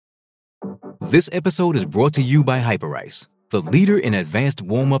This episode is brought to you by Hyperice, the leader in advanced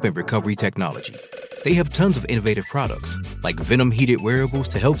warm-up and recovery technology. They have tons of innovative products, like Venom-heated wearables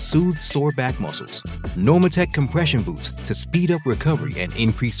to help soothe sore back muscles, Normatec compression boots to speed up recovery and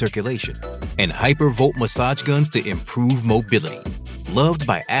increase circulation, and Hypervolt massage guns to improve mobility. Loved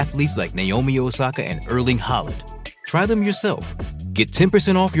by athletes like Naomi Osaka and Erling Haaland. Try them yourself. Get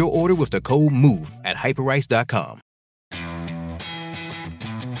 10% off your order with the code MOVE at Hyperice.com.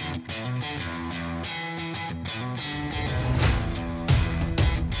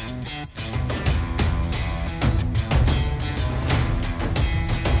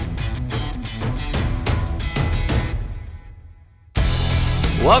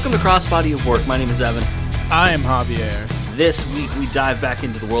 Welcome to Crossbody of Work. My name is Evan. I am Javier. This week we dive back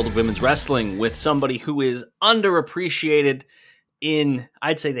into the world of women's wrestling with somebody who is underappreciated in,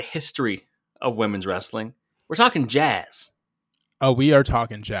 I'd say, the history of women's wrestling. We're talking jazz. Oh, we are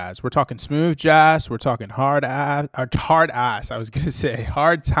talking jazz. We're talking smooth jazz. We're talking hard ass. I was going to say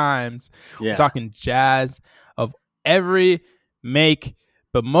hard times. Yeah. We're talking jazz of every make,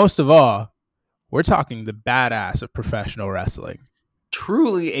 but most of all, we're talking the badass of professional wrestling.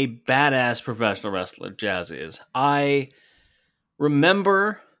 Truly a badass professional wrestler, Jazz is. I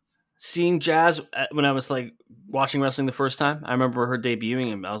remember seeing Jazz when I was like watching wrestling the first time. I remember her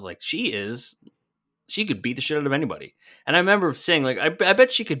debuting, and I was like, she could beat the shit out of anybody. And I remember saying, like, I bet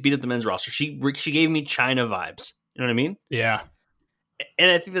she could beat up the men's roster. She gave me China vibes. You know what I mean? Yeah.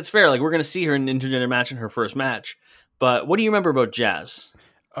 And I think that's fair. Like, we're going to see her in an intergender match in her first match. But what do you remember about Jazz?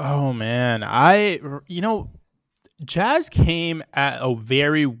 Oh, man. Jazz came at a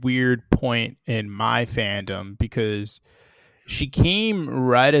very weird point in my fandom because she came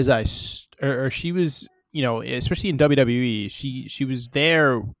right as she was, especially in WWE, she was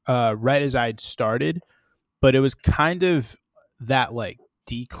there right as I'd started, but it was kind of that like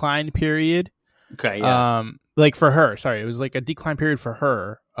decline period. Okay, yeah. Like for her, sorry, it was like a decline period for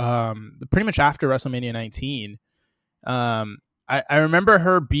her. Pretty much after WrestleMania 19. I remember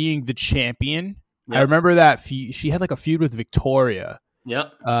her being the champion. Yep. I remember that she had like a feud with Victoria.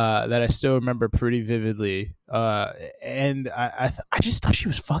 Yep. That I still remember pretty vividly. And I just thought she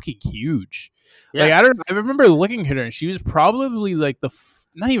was fucking huge. Yeah. Like I remember looking at her, and she was probably like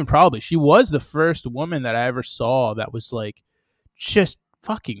she was the first woman that I ever saw that was like just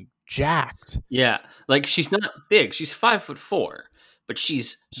fucking jacked. Yeah, like she's not big. She's 5'4", but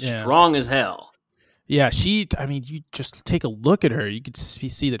she's strong as hell. Yeah, you just take a look at her. You could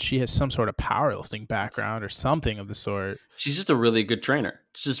see that she has some sort of powerlifting background or something of the sort. She's just a really good trainer.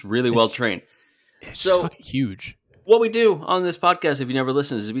 She's just really well trained. She's fucking huge. What we do on this podcast, if you never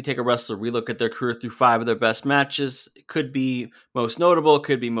listened, is we take a wrestler, we look at their career through 5 of their best matches. It could be most notable,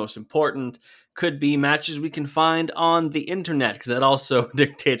 could be most important, could be matches we can find on the internet, because that also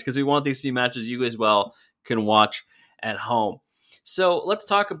dictates, because we want these to be matches you as well can watch at home. So let's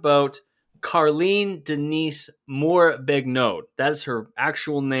talk about Carlene Denise Moore-Begnode. That is her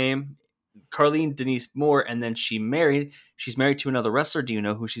actual name, Carlene Denise Moore, and then she's married to another wrestler. Do you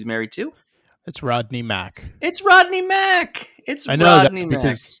know who she's married to? It's Rodney Mack. It's Rodney Mack. I know Rodney that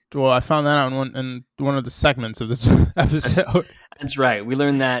because I found that out in one of the segments of this episode. That's right. We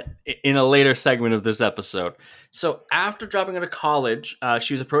learned that in a later segment of this episode. So after dropping out of college,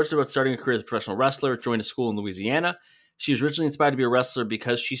 she was approached about starting a career as a professional wrestler, joined a school in Louisiana. She was originally inspired to be a wrestler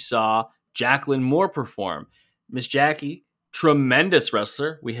because she saw Jacqueline Moore perform. Miss Jackie, tremendous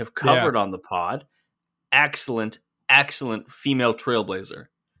wrestler. We have covered on the pod. Excellent female trailblazer.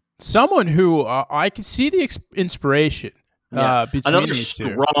 Someone who I can see the inspiration. Between another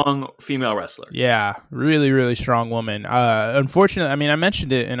strong female wrestler. Yeah, really, really strong woman. Unfortunately, I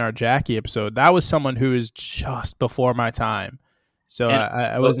mentioned it in our Jackie episode. That was someone who is just before my time. So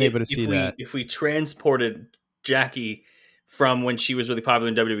I wasn't able to see that. If we transported Jackie from when she was really popular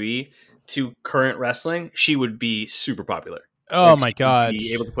in WWE to current wrestling, she would be super popular. Oh my God.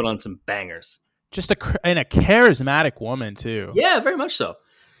 Be able to put on some bangers. Just a charismatic woman too. Yeah, very much so.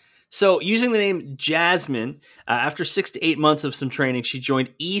 So using the name Jasmine, after 6 to 8 months of some training, she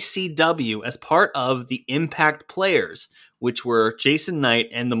joined ECW as part of the Impact Players, which were Jason Knight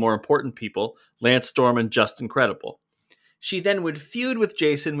and the more important people, Lance Storm and Justin Credible. She then would feud with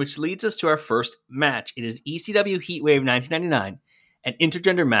Jason, which leads us to our first match. It is ECW Heatwave 1999, an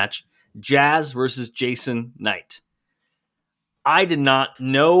intergender match, Jazz versus Jason Knight. I did not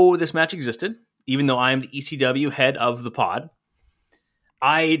know this match existed, even though I am the ECW head of the pod.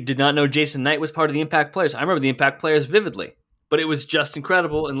 I did not know Jason Knight was part of the Impact Players. I remember the Impact Players vividly, but it was Justin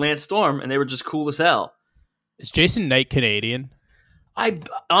Credible and Lance Storm, and they were just cool as hell. Is Jason Knight Canadian? I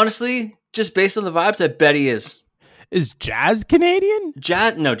honestly, just based on the vibes, I bet he is. Is Jazz Canadian?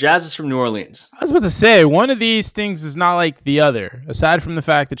 Jazz is from New Orleans. I was about to say, one of these things is not like the other. Aside from the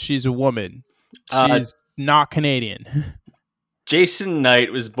fact that she's a woman, she's not Canadian. Jason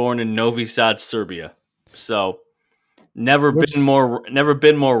Knight was born in Novi Sad, Serbia. So never been more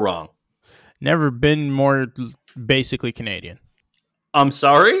wrong. Never been more basically Canadian. I'm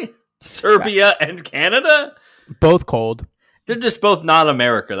sorry? Serbia and Canada? Both cold. They're just both not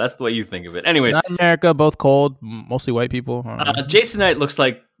America. That's the way you think of it. Anyways. Not America, both cold, mostly white people. Jason Knight looks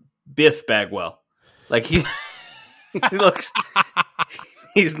like Biff Bagwell. Like he looks...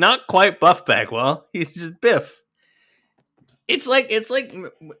 He's not quite Buff Bagwell. He's just Biff. It's like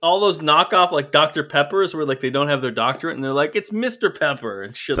all those knockoff like Dr. Peppers where like they don't have their doctorate and they're like it's Mr. Pepper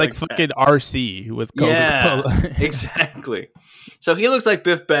and shit. It's like fucking that. RC with Coca-Cola. Yeah, exactly. So he looks like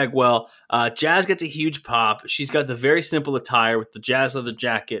Biff Bagwell. Jazz gets a huge pop. She's got the very simple attire with the Jazz leather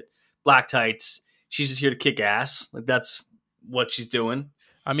jacket, black tights. She's just here to kick ass. Like that's what she's doing.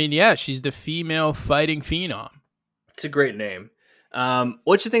 I mean, yeah, she's the female fighting phenom. It's a great name.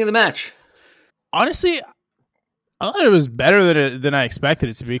 What'd you think of the match? Honestly, I thought it was better than I expected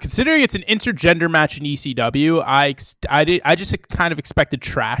it to be. Considering it's an intergender match in ECW, I just kind of expected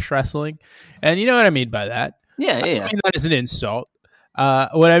trash wrestling, and you know what I mean by that. Yeah. I mean that is an insult.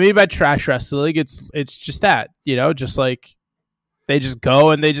 What I mean by trash wrestling, it's just that, you know, just like they just go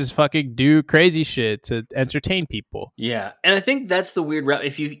and they just fucking do crazy shit to entertain people. Yeah, and I think that's the weird route.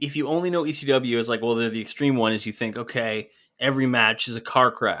 If you only know ECW as like, well, they're the extreme one, is you think, okay, every match is a car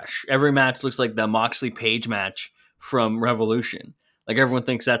crash. Every match looks like the Moxley Page match from Revolution. Like everyone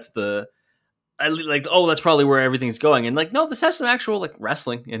thinks that's that's probably where everything's going. And like, no, this has some actual like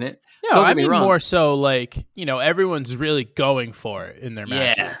wrestling in it. No, I mean more so like, you know, everyone's really going for it in their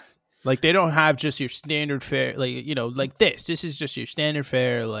matches. Yeah. Like they don't have just your standard fare, like, you know, like this is just your standard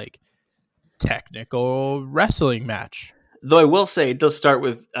fare, like technical wrestling match. Though I will say it does start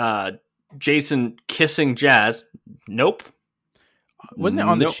with Jason kissing Jazz. Nope. Wasn't it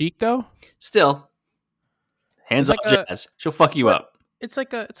on the cheek though? Still. Hands up, Jazz. She'll fuck you up. It's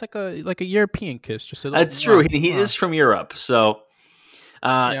like a European kiss. Just that's true. He is from Europe, so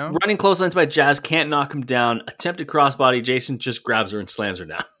running clotheslines by Jazz, can't knock him down. Attempted crossbody. Jason just grabs her and slams her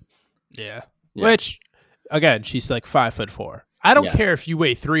down. Yeah. Which, again, she's like 5'4". I don't care if you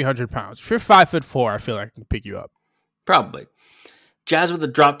weigh 300 pounds. If you're 5'4", I feel like I can pick you up. Probably. Jazz with a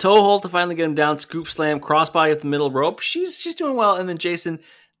drop toe hold to finally get him down. Scoop slam, crossbody at the middle rope. She's doing well, and then Jason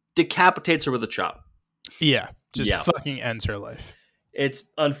decapitates her with a chop. Yeah. Just fucking ends her life. It's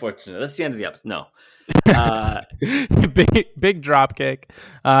unfortunate. That's the end of the episode. No. Big drop kick.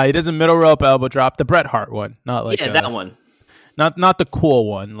 He does a middle rope elbow drop. The Bret Hart one. Not like that one. Not the cool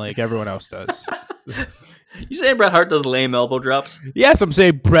one like everyone else does. You saying Bret Hart does lame elbow drops? Yes, I'm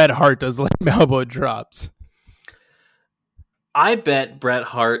saying Bret Hart does lame elbow drops. I bet Bret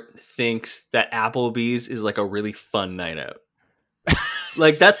Hart thinks that Applebee's is like a really fun night out.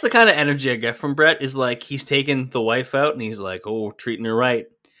 Like, that's the kind of energy I get from Bret, is like, he's taking the wife out and he's like, oh, treating her right.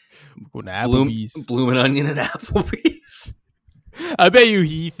 Going to Applebee's. Blooming onion at Applebee's. I bet you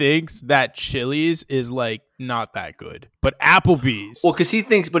he thinks that Chili's is like not that good, but Applebee's. Well, because he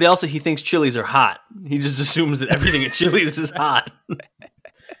thinks Chili's are hot. He just assumes that everything at Chili's is hot.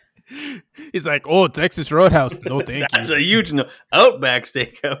 He's like, oh, Texas Roadhouse. No, thank you. That's a huge no. Outback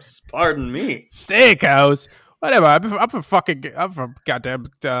Steakhouse. Pardon me. Steakhouse. Whatever. I'm from goddamn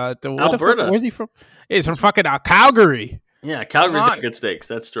Alberta. Where's he from? He's from fucking Calgary. Yeah, Calgary's got good steaks.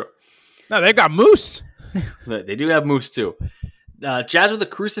 That's true. No, they got moose. They do have moose too. Jazz with a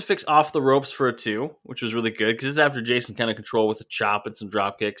crucifix off the ropes for a 2, which was really good because this is after Jason kind of control with a chop and some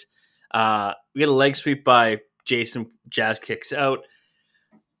drop kicks. We get a leg sweep by Jason. Jazz kicks out.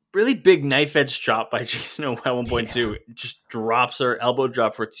 Really big knife edge chop by Jason at 1.2. Just drops her, elbow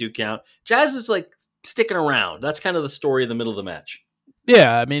drop for a 2 count. Jazz is like sticking around. That's kind of the story in the middle of the match.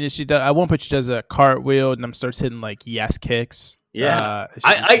 Yeah, I mean, she does. At one point, she does a cartwheel and then starts hitting like yes kicks. Yeah,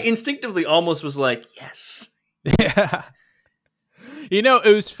 I instinctively almost was like yes. Yeah. You know,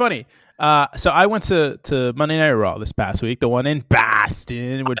 it was funny. So I went to Monday Night Raw this past week, the one in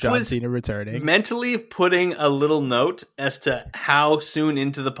Boston with John Cena returning. Mentally putting a little note as to how soon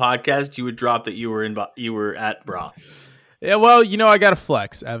into the podcast you would drop that you were at Raw. Yeah, well, you know, I got to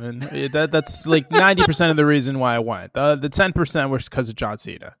flex, Evan. That's like 90% of the reason why I went. The 10% was because of John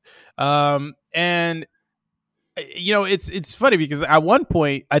Cena. And It's funny because at one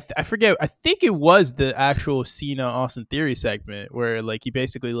point I forget, I think it was the actual Cena Austin Theory segment where like he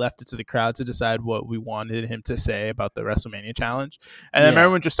basically left it to the crowd to decide what we wanted him to say about the WrestleMania challenge, and then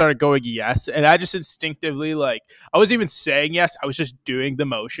everyone just started going yes, and I just instinctively, like, I wasn't even saying yes, I was just doing the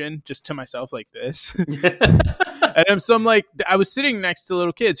motion just to myself like this. And I was sitting next to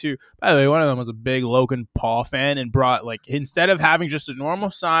little kids who, by the way, one of them was a big Logan Paul fan and brought, like, instead of having just a normal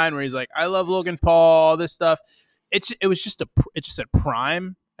sign where he's like, I love Logan Paul, all this stuff, it just said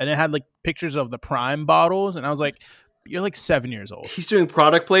Prime, and it had like pictures of the Prime bottles, and I was like, you're like 7 years old. He's doing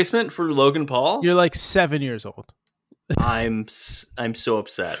product placement for Logan Paul? You're like 7 years old. I'm so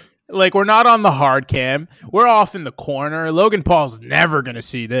upset. Like, we're not on the hard cam. We're off in the corner. Logan Paul's never going to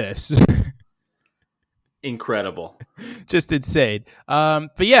see this. Incredible. Just insane.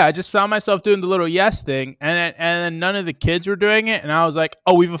 But yeah, I just found myself doing the little yes thing, and then none of the kids were doing it, and I was like,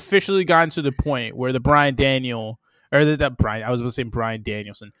 oh, we've officially gotten to the point where the Brian Danielson, or the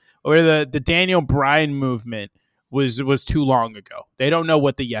Daniel Bryan movement was too long ago. They don't know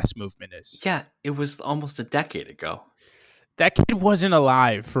what the yes movement is. Yeah, it was almost a decade ago. That kid wasn't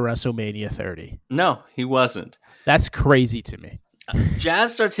alive for WrestleMania 30. No, he wasn't. That's crazy to me.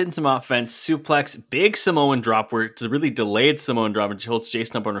 Jazz starts hitting some offense, suplex, big Samoan drop where it's a really delayed Samoan drop, and she holds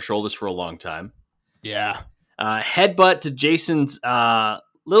Jason up on her shoulders for a long time. Yeah. Headbutt to Jason's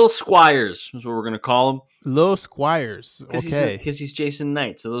little squires is what we're going to call him. Little squires. Okay. Because he's Jason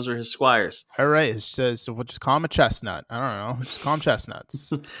Knight, so those are his squires. All right. So we'll just call him a chestnut. I don't know. Just call him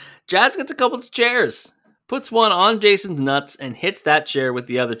chestnuts. Jazz gets a couple of chairs, puts one on Jason's nuts, and hits that chair with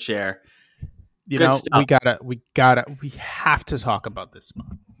the other chair. Good stuff. We have to talk about this spot.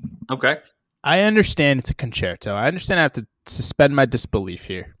 Okay. I understand it's a concerto. I understand I have to suspend my disbelief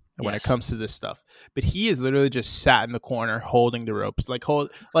here when it comes to this stuff. But he is literally just sat in the corner holding the ropes.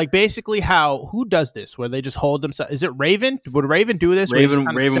 Like basically who does this? Where they just hold themselves? Is it Raven? Would Raven do this? Raven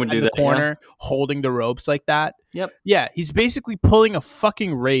would do that. Corner holding the ropes like that. Yep. Yeah, he's basically pulling a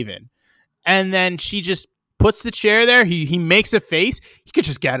fucking Raven. And then she just puts the chair there. He makes a face. He could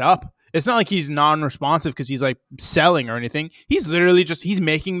just get up. It's not like he's non-responsive because he's like selling or anything. He's literally he's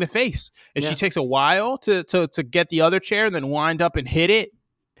making the face. And she takes a while to get the other chair and then wind up and hit it.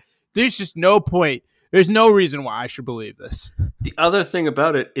 There's just no point. There's no reason why I should believe this. The other thing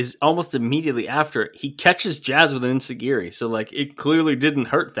about it is almost immediately after, he catches Jazz with an enziguri. So like it clearly didn't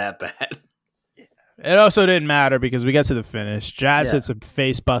hurt that bad. It also didn't matter because we get to the finish. Jazz hits a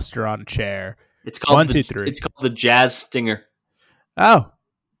face buster on a chair. It's called 1, 2, 3. It's called the Jazz Stinger. Oh.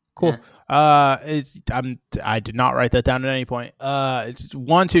 Cool. Yeah. I did not write that down at any point. It's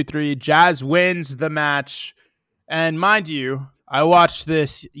 1, 2, 3. Jazz wins the match, and mind you, I watched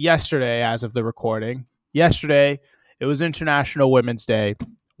this yesterday. As of the recording, yesterday it was International Women's Day.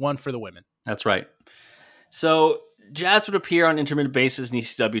 One for the women. That's right. So Jazz would appear on intermittent basis in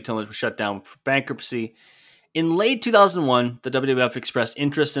ECW until it was shut down for bankruptcy. In late 2001, the WWF expressed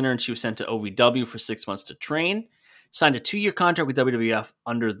interest in her, and she was sent to OVW for 6 months to train. Signed a 2-year contract with WWF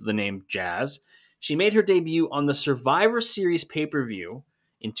under the name Jazz. She made her debut on the Survivor Series pay-per-view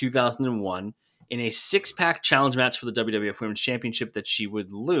in 2001 in a 6-pack challenge match for the WWF Women's Championship that she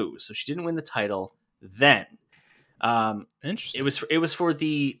would lose. So she didn't win the title then. Interesting. It was for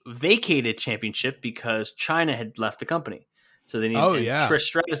the vacated championship because China had left the company. So they needed Trish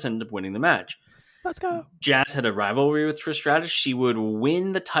Stratus ended up winning the match. Let's go. Jazz had a rivalry with Trish Stratus. She would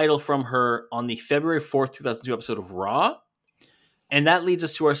win the title from her on the February 4th, 2002 episode of Raw. And that leads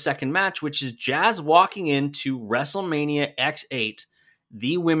us to our second match, which is Jazz walking into WrestleMania X8,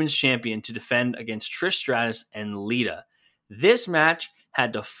 the women's champion, to defend against Trish Stratus and Lita. This match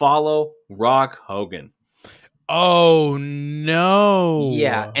had to follow Rock Hogan. Oh, no.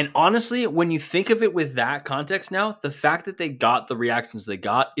 Yeah, and honestly, when you think of it with that context now, the fact that they got the reactions they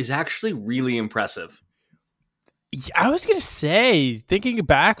got is actually really impressive. I was going to say, thinking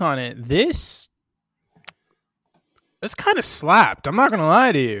back on it, this kind of slapped. I'm not going to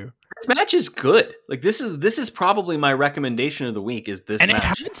lie to you. This match is good. Like this is probably my recommendation of the week is this match. And it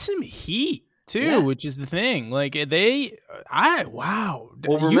had some heat too, which is the thing. Like wow.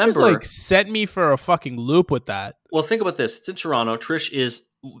 Well, you just like set me for a fucking loop with that. Well, think about this. It's in Toronto. Trish is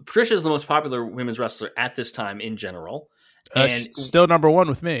the most popular women's wrestler at this time in general. And still number one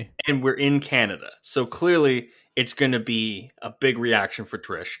with me. And we're in Canada. So clearly it's going to be a big reaction for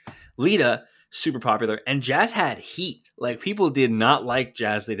Trish. Lita, super popular. And Jazz had heat. Like people did not like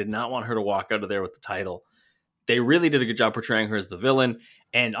Jazz. They did not want her to walk out of there with the title. They really did a good job portraying her as the villain.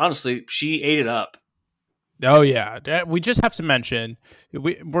 And honestly, she ate it up. Oh, yeah. We just have to mention,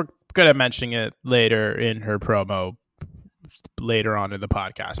 we're good at mentioning it later in her promo later on in the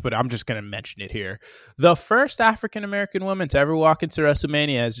podcast, but I'm just going to mention it here. The first African American woman to ever walk into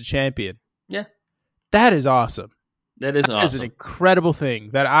WrestleMania as a champion. Yeah. That is awesome. That is awesome. That is an incredible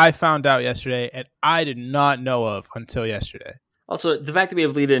thing that I found out yesterday, and I did not know of until yesterday. Also, the fact that we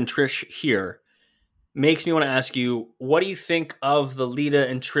have Lita and Trish here makes me want to ask you, what do you think of the Lita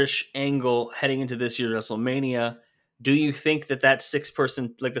and Trish angle heading into this year's WrestleMania? Do you think that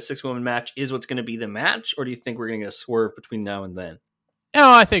 6-person, like the 6-woman match, is what's going to be the match, or do you think we're going to get a swerve between now and then? No,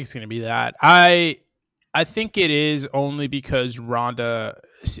 I think it's going to be that. I think it is only because Ronda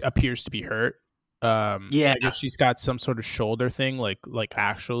appears to be hurt. I guess she's got some sort of shoulder thing, like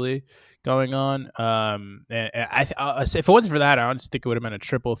actually going on. And if it wasn't for that, I honestly think it would have been a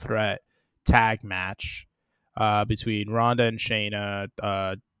triple threat tag match between Ronda and Shayna,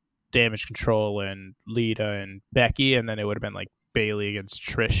 Damage Control and Lita and Becky, and then it would have been like Bayley against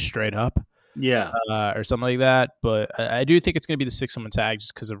Trish straight up. Yeah. Or something like that. But I do think it's going to be the 6-woman tag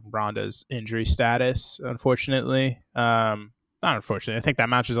just because of Ronda's injury status, unfortunately. Not unfortunately. I think that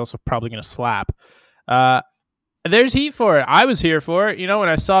match is also probably going to slap. There's heat for it. I was here for it. When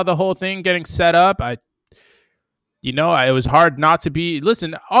I saw the whole thing getting set up, it was hard not to be.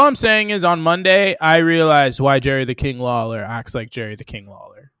 Listen, all I'm saying is on Monday, I realized why Jerry the King Lawler acts like Jerry the King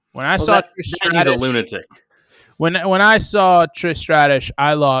Lawler. When I saw Trish Stratus, he's a lunatic. When I saw Trish Stratus,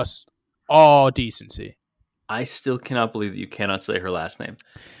 I lost all decency. I still cannot believe that you cannot say her last name.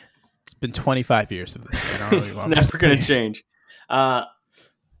 It's been 25 years of this. It's never going to change. A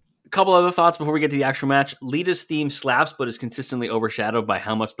couple other thoughts before we get to the actual match. Lita's theme slaps, but is consistently overshadowed by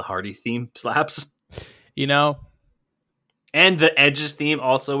how much the Hardy theme slaps. And the Edge's theme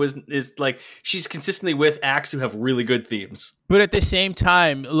also is like, she's consistently with acts who have really good themes. But at the same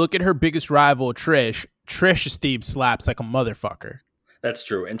time, look at her biggest rival, Trish. Trish's theme slaps like a motherfucker. That's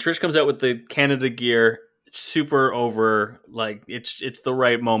true. And Trish comes out with the Canada gear, super over, like it's the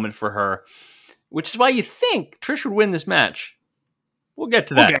right moment for her. Which is why you think Trish would win this match. We'll get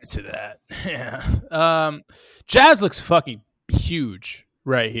to that. Yeah. Jazz looks fucking huge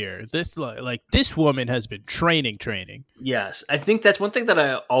right here. This this woman has been training. Yes, I think that's one thing that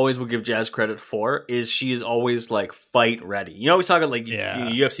I always will give Jazz credit for is she is always like fight ready. You always talk about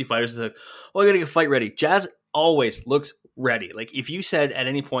UFC fighters like, oh, I gotta get fight ready. Jazz always looks ready. Like if you said at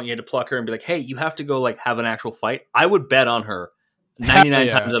any point you had to pluck her and be like, hey, you have to go like have an actual fight, I would bet on her 99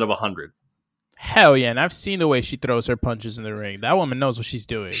 times out of 100. Hell yeah, and I've seen the way she throws her punches in the ring. That woman knows what she's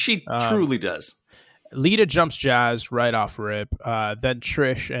doing. She truly does. Lita jumps Jazz right off rip. Then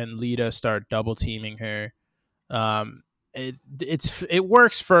Trish and Lita start double teaming her. It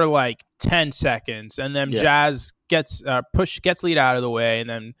works for like 10 seconds, and then Jazz gets Lita out of the way, and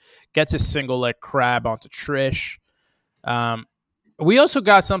then gets a single leg crab onto Trish. We also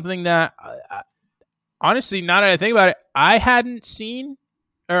got something that, honestly, now that I think about it, I hadn't seen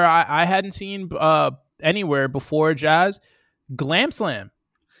anywhere before Jazz. Glam Slam.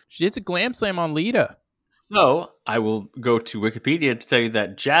 She hits a Glam Slam on Lita. So I will go to Wikipedia to tell you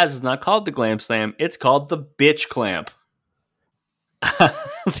that Jazz is not called the Glam Slam. It's called the Bitch Clamp.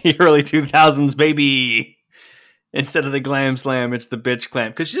 The early 2000s, baby. Instead of the Glam Slam, it's the Bitch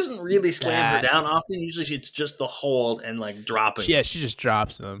Clamp. Because she doesn't really slam her down often. Usually it's just the hold and like dropping. Yeah, she just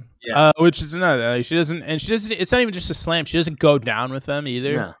drops them. Yeah. Which is another. She doesn't. It's not even just a slam. She doesn't go down with them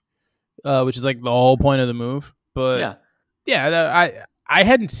either. No. Which is like the whole point of the move. But I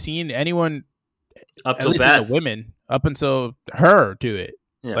hadn't seen anyone up till Beth. The women up until her do it.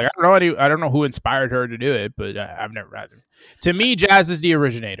 Yeah. Like I don't know who inspired her to do it, but I've never read it. To me, Jazz is the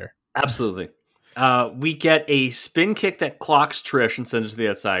originator. Absolutely. We get a spin kick that clocks Trish and sends her to the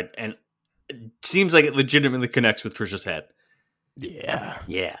outside, and it seems like it legitimately connects with Trish's head. Yeah.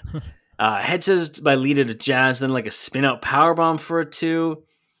 Head scissors by Lita to Jazz, then like a spin out powerbomb for a 2.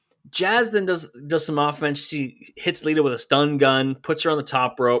 Jazz then does some offense. She hits Lita with a stun gun, puts her on the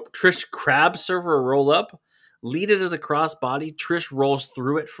top rope. Trish crab server a roll up. Lita does a crossbody. Trish rolls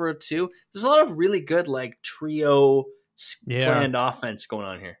through it for a 2. There's a lot of really good like trio planned offense going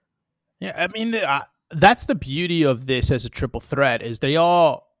on here. Yeah, I mean that's the beauty of this as a triple threat is they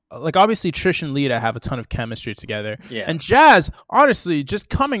all like obviously Trish and Lita have a ton of chemistry together. Yeah. And Jazz, honestly, just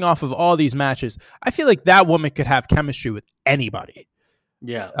coming off of all these matches, I feel like that woman could have chemistry with anybody.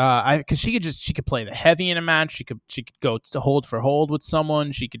 Yeah, because she could play the heavy in a match. She could go to hold for hold with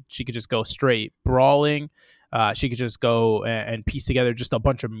someone. She could just go straight brawling. She could just go and piece together just a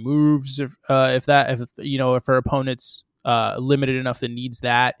bunch of moves if her opponent's limited enough that needs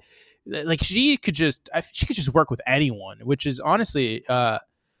that. Like she could just work with anyone, which is honestly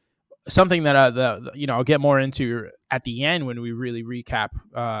something that I'll get more into at the end when we really recap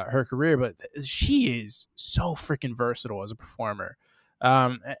her career, but she is so freaking versatile as a performer.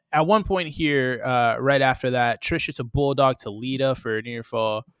 At one point here, right after that, Trish hits a bulldog to Lita for a near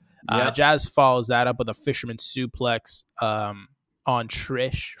fall. Jazz follows that up with a fisherman suplex on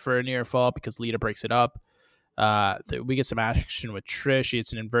Trish for a near fall because Lita breaks it up. We get some action with Trish.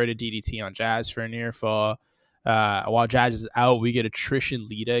 It's an inverted DDT on Jazz for a near fall. While Jazz is out, we get a Trish and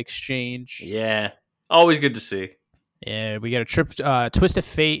Lita exchange. Yeah, always good to see. Yeah, we get a twist of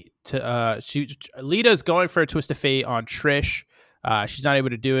fate to Lita's going for a twist of fate on Trish. She's not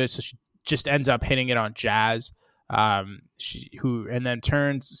able to do it, so she just ends up hitting it on Jazz. And then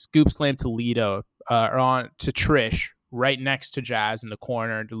turns scoop slam to Lita on to Trish right next to Jazz in the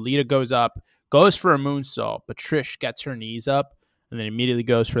corner. Lita goes up, goes for a moonsault, but Trish gets her knees up and then immediately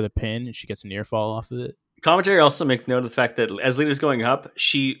goes for the pin, and she gets a near fall off of it. Commentary also makes note of the fact that as Lita's going up,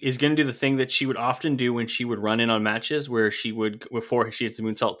 she is going to do the thing that she would often do when she would run in on matches, where she would, before she hits the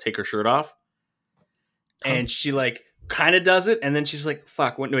moonsault, take her shirt off. And she like kind of does it, and then she's like,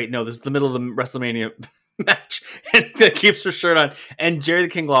 fuck, wait, no, this is the middle of the WrestleMania match, and keeps her shirt on. And Jerry the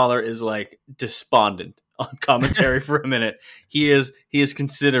King Lawler is like despondent on commentary for a minute. He is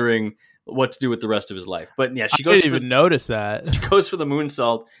considering what to do with the rest of his life. But yeah, she goes. I didn't even notice that. She goes for the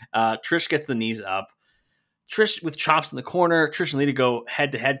moonsault. Trish gets the knees up. Trish with chops in the corner. Trish and Lita go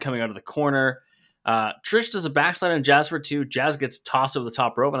head to head coming out of the corner. Trish does a backslide on Jazz for 2. Jazz gets tossed over the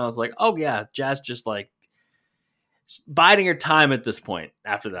top rope, and I was like, oh yeah, Jazz just like biding her time at this point.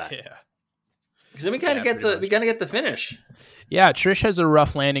 After that, Yeah, because then we gotta get the finish. Yeah, Trish has a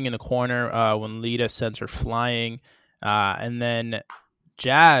rough landing in the corner when Lita sends her flying, and then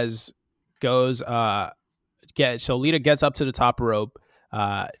Jazz goes so Lita gets up to the top rope.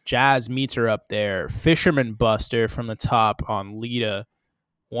 Jazz meets her up there. Fisherman Buster from the top on Lita.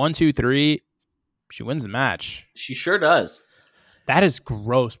 1, 2, 3. She wins the match. She sure does. That is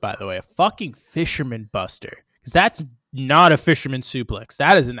gross, by the way. A fucking Fisherman Buster, because that's not a fisherman suplex.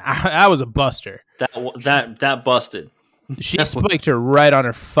 That was a buster. That busted. She spiked her right on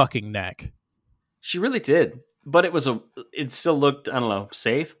her fucking neck. She really did, but it still looked, I don't know,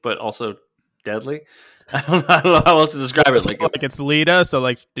 safe, but also deadly. I don't know how else to describe it. Like it's Lita, so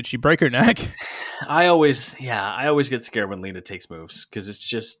like, did she break her neck? I always get scared when Lita takes moves because it's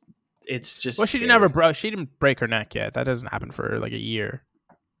just. Well, she didn't break her neck yet. That doesn't happen for like a year.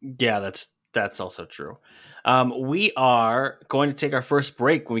 Yeah, that's also true. We are going to take our first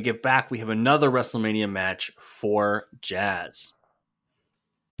break. When we get back, we have another WrestleMania match for Jazz.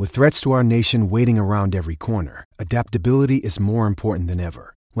 With threats to our nation waiting around every corner, adaptability is more important than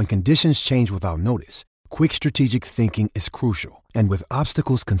ever. When conditions change without notice, quick strategic thinking is crucial. And with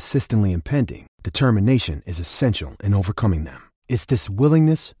obstacles consistently impending, determination is essential in overcoming them. It's this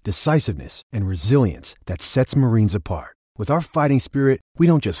willingness, decisiveness, and resilience that sets Marines apart. With our fighting spirit, we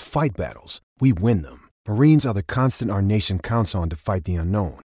don't just fight battles, we win them. Marines are the constant our nation counts on to fight the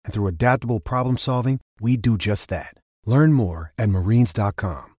unknown. And through adaptable problem solving, we do just that. Learn more at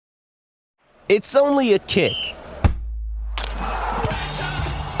marines.com. It's only a kick.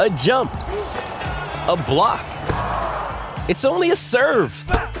 A jump. A block. It's only a serve.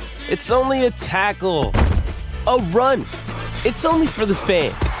 It's only a tackle. A run. It's only for the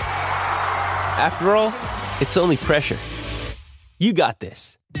fans. After all, it's only pressure. You got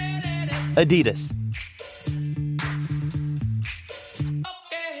this. Adidas.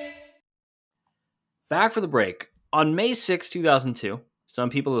 Back for the break. On May 6, 2002, some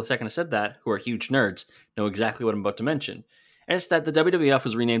people the second I said that, who are huge nerds, know exactly what I'm about to mention. And it's that the WWF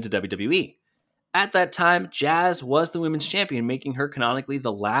was renamed to WWE. At that time, Jazz was the women's champion, making her canonically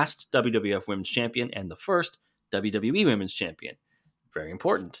the last WWF women's champion and the first WWE women's champion. Very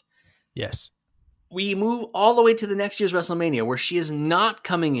important. Yes. We move all the way to the next year's WrestleMania, where she is not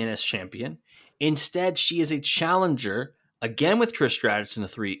coming in as champion. Instead, she is a challenger, again with Trish Stratus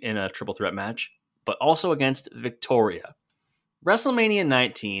in a triple threat match, but also against Victoria. WrestleMania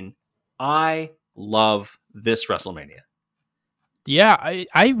 19, I love this WrestleMania. Yeah,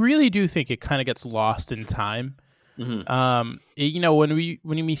 I really do think it kind of gets lost in time. Mm-hmm.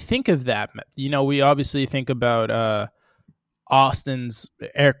 When we think of that, we obviously think about Austin's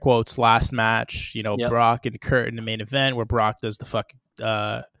air quotes last match. Yep. Brock and Kurt in the main event, where Brock does the fucking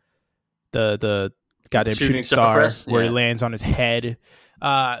the goddamn shooting star press, where he lands on his head.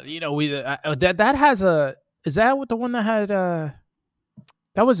 That has a. Is that what the one that had?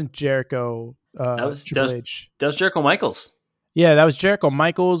 That wasn't Jericho. That was Jericho Michaels. Yeah, that was Jericho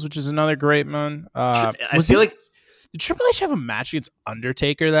Michaels, which is another great one. Did Triple H have a match against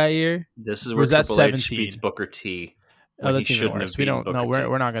Undertaker that year? This is where Triple H beats Booker T. when he that's even shouldn't worse. have We beaten don't. Booker No, T.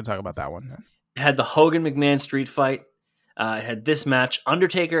 we're not going to talk about that one. It had the Hogan McMahon street fight. It had this match.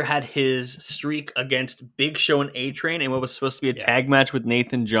 Undertaker had his streak against Big Show and A-Train in what was supposed to be a tag match with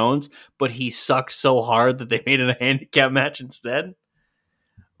Nathan Jones, but he sucked so hard that they made it a handicap match instead.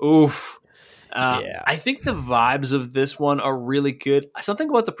 Oof. I think the vibes of this one are really good. Something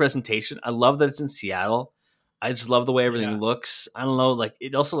about the presentation. I love that it's in Seattle. I just love the way everything looks. I don't know. Like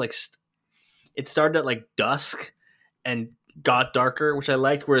it also it started at like dusk and got darker, which I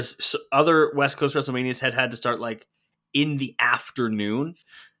liked. Whereas other West Coast WrestleManias had to start like in the afternoon.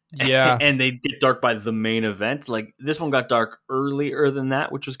 Yeah. And they get dark by the main event. Like this one got dark earlier than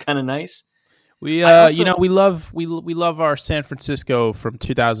that, which was kind of nice. We we love our San Francisco from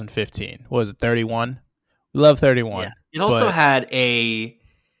 2015. What was it, 31? We love 31. Yeah. It also had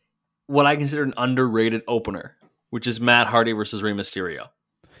what I consider an underrated opener, which is Matt Hardy versus Rey Mysterio.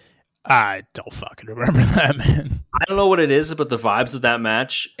 I don't fucking remember that, man. I don't know what it is, but the vibes of that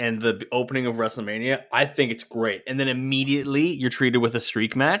match and the opening of WrestleMania, I think it's great. And then immediately you're treated with a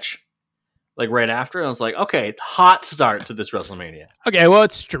streak match, like right after. And I was like, okay, hot start to this WrestleMania. Okay, well,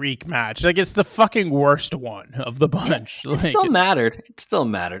 it's streak match. Like, it's the fucking worst one of the bunch. It still mattered. It still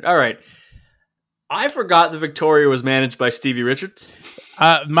mattered. All right. I forgot that Victoria was managed by Stevie Richards.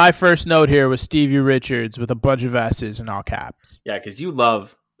 My first note here was Stevie Richards with a bunch of S's in all caps. Yeah, because you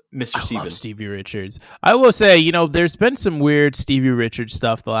love Mr. I Stevens. love Stevie Richards. I will say, there's been some weird Stevie Richards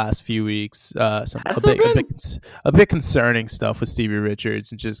stuff the last few weeks. A bit concerning stuff with Stevie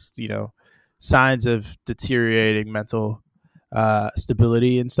Richards and just, signs of deteriorating mental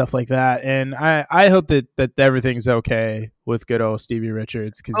stability and stuff like that. And I hope that everything's okay with good old Stevie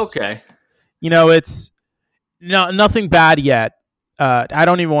Richards. Okay. It's nothing bad yet. I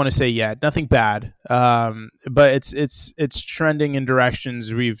don't even want to say yet. Nothing bad. But it's trending in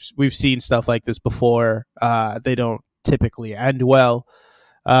directions. We've seen stuff like this before. They don't typically end well.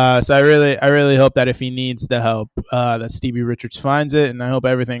 So I really hope that if he needs the help, that Stevie Richards finds it, and I hope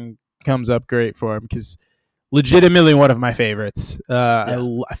everything comes up great for him because legitimately one of my favorites. I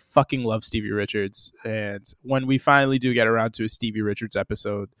fucking love Stevie Richards, and when we finally do get around to a Stevie Richards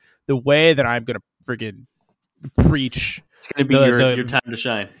episode, the way that I'm gonna friggin' preach. It's going to be your time to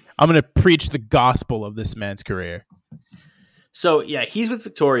shine. I'm going to preach the gospel of this man's career. So, yeah, he's with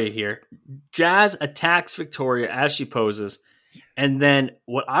Victoria here. Jazz attacks Victoria as she poses. And then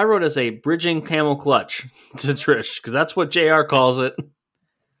what I wrote as a bridging camel clutch to Trish, because that's what JR calls it.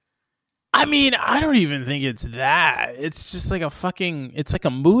 I mean, I don't even think it's that. It's just like it's like a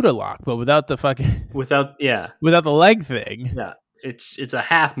Muda lock, but without the without the leg thing. Yeah, it's a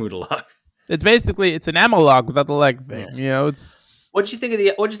half Muda lock. It's an ammo lock without the leg thing. Yeah. It's. What'd you think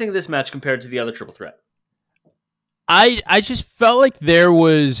of this match compared to the other triple threat? I just felt like there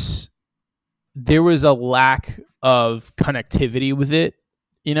was a lack of connectivity with it.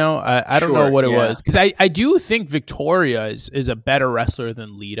 I don't know what it was, because I do think Victoria is a better wrestler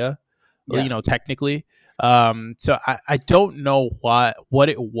than Lita. Yeah. Technically. So I don't know what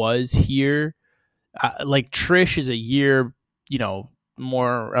it was here. Like Trish is a year,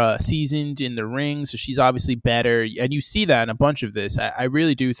 more seasoned in the ring, so she's obviously better, and you see that in a bunch of this. I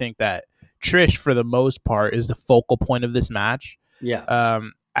really do think that Trish, for the most part, is the focal point of this match. Yeah.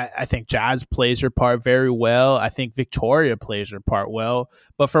 I think Jazz plays her part very well. I think Victoria plays her part well,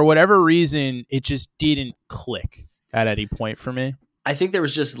 but for whatever reason, it just didn't click at any point for me. I think there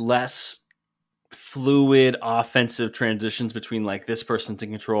was just less fluid offensive transitions between like this person's in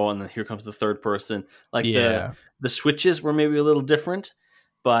control and then here comes the third person. Like the switches were maybe a little different,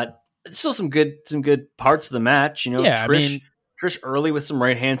 but it's still some good parts of the match. Trish early with some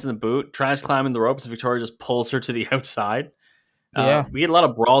right hands in the boot, tries climbing the ropes, and Victoria just pulls her to the outside. We had a lot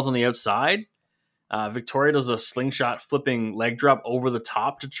of brawls on the outside. Victoria does a slingshot flipping leg drop over the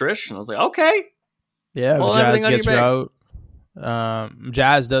top to Trish, and I was like, okay. Yeah, Jazz gets her out.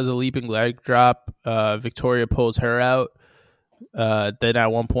 Jazz does a leaping leg drop. Victoria pulls her out. Then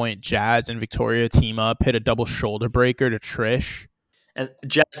at one point, Jazz and Victoria team up, hit a double shoulder breaker to Trish, and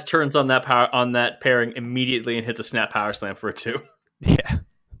Jazz turns on that pairing immediately and hits a snap power slam for a 2. Yeah.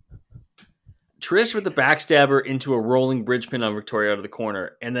 Trish with the backstabber into a rolling bridge pin on Victoria out of the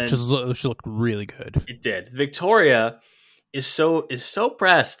corner, and then she looked really good. It did. Victoria is so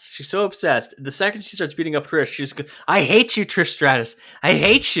pressed. She's so obsessed. The second she starts beating up Trish, she's goes, I hate you, Trish Stratus. I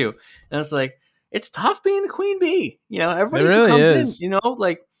hate you. And it's like, it's tough being the queen bee. Everybody who comes in,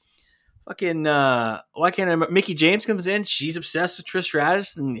 like fucking why can't I Mickey James comes in, she's obsessed with Trish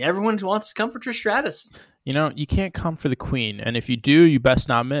Stratus, and everyone wants to come for Trish Stratus. You can't come for the queen, and if you do, you best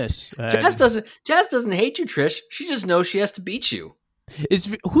not miss. Jazz doesn't hate you, Trish. She just knows she has to beat you.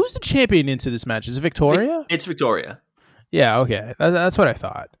 Who's the champion into this match? Is it Victoria? It's Victoria. Yeah, okay. That's what I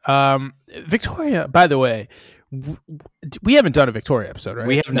thought. Victoria, by the way, we haven't done a Victoria episode, right?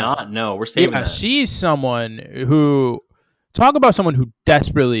 We have not. No, we're saving that. She's someone who, talk about someone who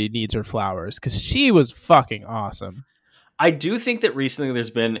desperately needs her flowers, because she was fucking awesome. I do think that recently there's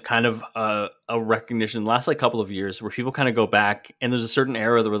been kind of a recognition, the last like couple of years, where people kind of go back and there's a certain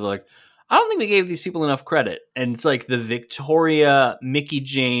era where they're like, I don't think we gave these people enough credit. And it's like the Victoria, Mickie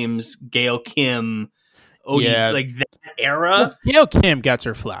James, Gail Kim, like that era. Gail Kim gets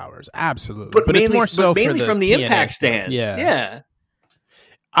her flowers, absolutely. But mainly, it's more so mainly from the TNA Impact stuff. stands. Yeah.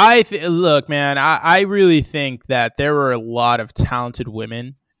 Look, man, I really think that there were a lot of talented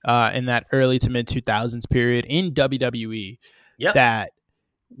women in that early to mid 2000s period in WWE that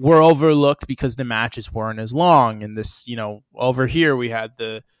were overlooked because the matches weren't as long. And this, over here we had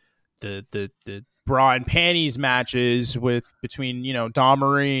the bra and panties matches between Dawn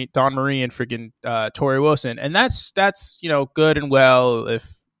Marie and freaking Tori Wilson, and that's good and well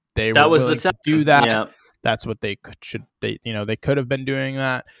if they were willing to do that. Yeah. That's what they could have been doing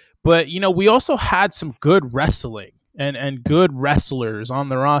that. But we also had some good wrestling and good wrestlers on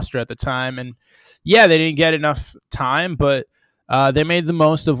the roster at the time, and they didn't get enough time, but they made the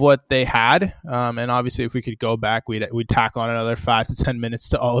most of what they had. And obviously, if we could go back, we'd tack on another 5 to 10 minutes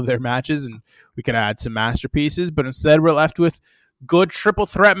to all of their matches, and we could add some masterpieces. But instead, we're left with good triple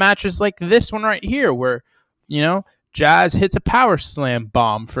threat matches like this one right here, where Jazz hits a power slam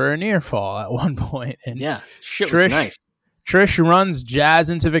bomb for a near fall at one point, and shit was nice. Trish runs Jazz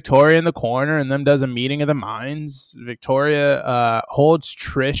into Victoria in the corner and then does a meeting of the minds. Victoria holds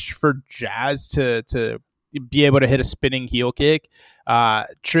Trish for Jazz to be able to hit a spinning heel kick.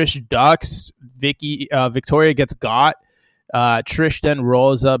 Trish ducks. Victoria gets got. Trish then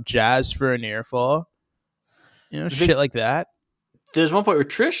rolls up Jazz for a near fall. Shit like that. There's one point where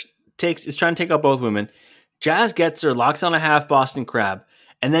Trish is trying to take out both women. Jazz gets her, locks on a half Boston Crab,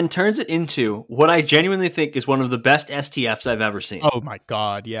 and then turns it into what I genuinely think is one of the best STFs I've ever seen. Oh my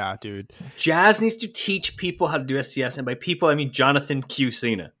God, yeah, dude. Jazz needs to teach people how to do STFs, and by people, I mean Jonathan Q.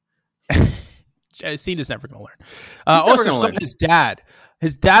 Cena. Cena's never going to learn. Also, his dad.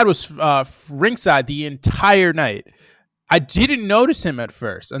 His dad was ringside the entire night. I didn't notice him at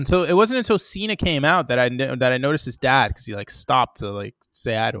first it wasn't until Cena came out that I noticed his dad, because he stopped to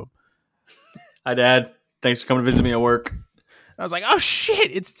say hi to him. Hi, Dad. Thanks for coming to visit me at work. I was like, oh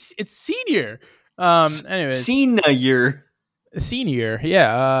shit, it's Senior. Anyways, Senior.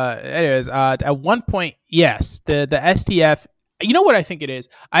 Yeah. Anyways, at one point, yes, the STF. You know what I think it is?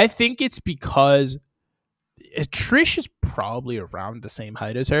 I think it's because Trish is probably around the same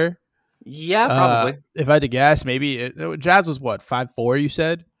height as her. Yeah, probably. If I had to guess, maybe Jazz was what, 5'4", you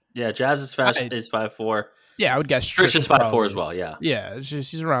said? Yeah, Jazz is 5'4". Yeah, I would guess Trish is 5'4" as well. Yeah, yeah,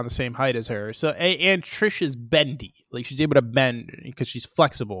 she's around the same height as her. So, and Trish is bendy, she's able to bend because she's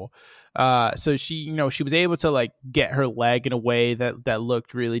flexible. So she was able to get her leg in a way that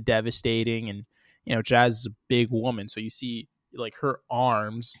looked really devastating. And Jazz is a big woman, so you see her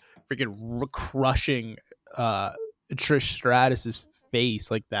arms freaking crushing Trish Stratus's face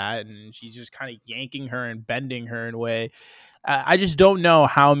like that, and she's just kind of yanking her and bending her in a way. I just don't know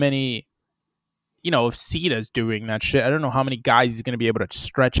how many. If Cena's doing that shit, I don't know how many guys he's going to be able to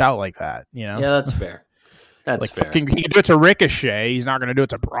stretch out like that. Yeah, that's fair. That's fair. He can do it to Ricochet. He's not going to do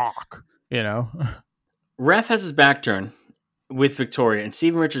it to Brock. Ref has his back turned with Victoria, and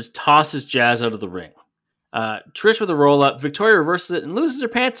Steven Richards tosses Jazz out of the ring. Trish with a roll up. Victoria reverses it and loses her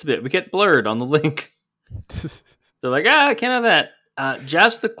pants a bit. We get blurred on the link. They're like, I can't have that.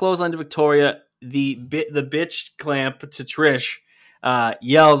 Jazz with the clothesline to Victoria. The bitch clamp to Trish.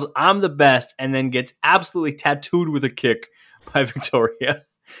 Yells, I'm the best, and then gets absolutely tattooed with a kick by Victoria.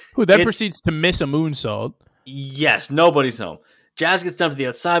 Who then proceeds to miss a moonsault. Yes, nobody's home. Jazz gets dumped to the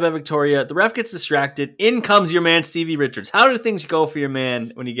outside by Victoria. The ref gets distracted. In comes your man, Stevie Richards. How do things go for your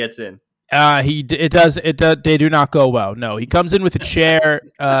man when he gets in? They do not go well. No, he comes in with a chair.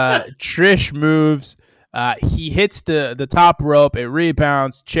 Trish moves. He hits the top rope. It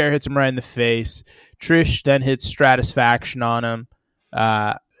rebounds. Chair hits him right in the face. Trish then hits Stratusfaction on him.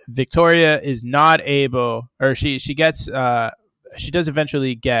 Victoria is not able, or she does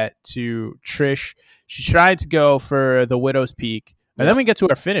eventually get to Trish. She's trying to go for the Widow's Peak. And then we get to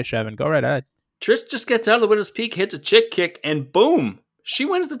our finish, Evan. Go right ahead. Trish just gets out of the Widow's Peak, hits a chick kick, and boom, she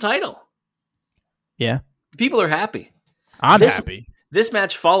wins the title. Yeah. People are happy. I'm happy. This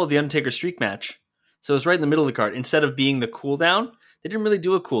match followed the Undertaker streak match. So it was right in the middle of the card. Instead of being the cool down, they didn't really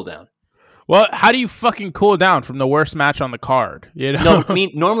do a cool down. Well, how do you fucking cool down from the worst match on the card? No, I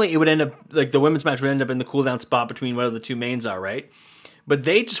mean, normally it would end up, the women's match would end up in the cool down spot between whatever the two mains are, right? But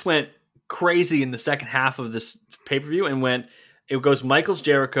they just went crazy in the second half of this pay-per-view and it goes Michaels,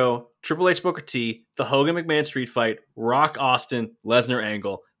 Jericho, Triple H, Booker T, the Hogan McMahon street fight, Rock, Austin, Lesnar,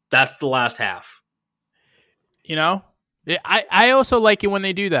 Angle. That's the last half. You know, I also like it when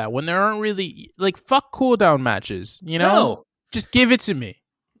they do that, when there aren't really, like, fuck cool down matches, you know? No. Just give it to me.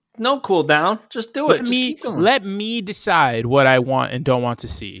 No cool down. Just do it. Just keep going. Let me decide what I want and don't want to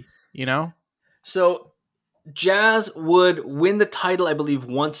see, you know? So Jazz would win the title, I believe,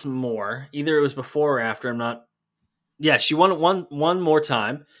 once more. Either it was before or after. I'm not. Yeah, she won it one more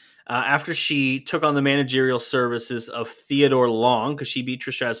time after she took on the managerial services of Theodore Long because she beat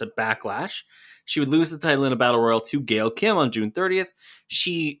Trish Stratus at Backlash. She would lose the title in a battle royal to Gail Kim on June 30th.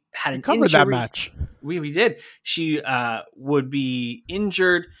 She had an injury. That match. We did. She would be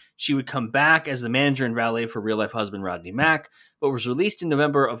injured. She would come back as the manager and valet for real-life husband Rodney Mack, but was released in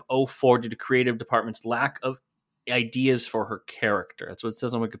November of 2004 due to creative department's lack of ideas for her character. That's what it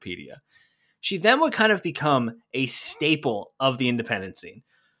says on Wikipedia. She then would kind of become a staple of the independent scene.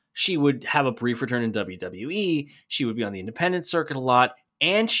 She would have a brief return in WWE. She would be on the independent circuit a lot,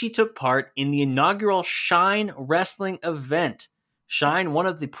 and she took part in the inaugural Shine Wrestling event. Shine, one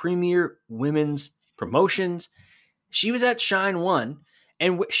of the premier women's promotions. She was at Shine 1,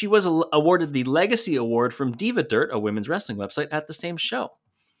 and she was awarded the Legacy Award from Diva Dirt, a women's wrestling website, at the same show.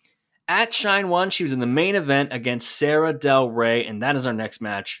 At Shine 1, she was in the main event against Sarah Del Rey, and that is our next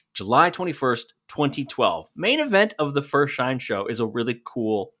match, July 21st, 2012. Main event of the first Shine show is a really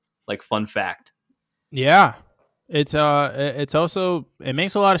cool, like, fun fact. Yeah. It's also, it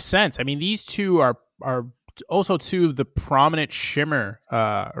makes a lot of sense. I mean, these two are also two of the prominent Shimmer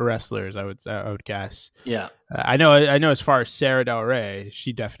wrestlers, I would guess. Yeah. I know as far as Sarah Del Rey,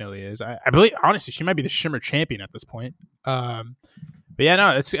 she definitely is. I believe, honestly, she might be the Shimmer champion at this point. But yeah,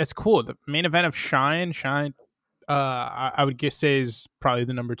 no, it's cool. The main event of Shine, I would guess say is probably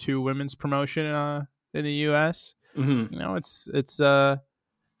the number 2 women's promotion in the US. Mm-hmm. You know, it's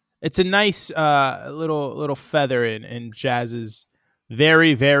a nice little feather in Jazz's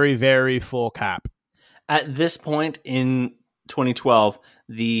very, very, very full cap. At this point in 2012,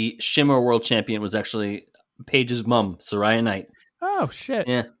 the Shimmer World Champion was actually Paige's mom, Saraya Knight. Oh, shit.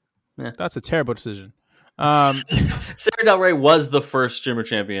 Yeah. That's a terrible decision. Sarah Del Rey was the first Shimmer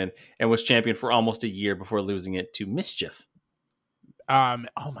champion and was champion for almost a year before losing it to Mischief.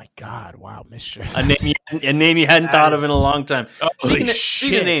 Oh my God! Wow, Mischief. A name you hadn't thought of in a long time.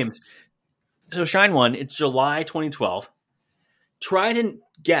 Speaking of names, so Shine 1, it's July 2012. Try to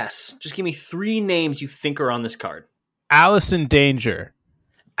guess. Just give me 3 names you think are on this card. Allison Danger.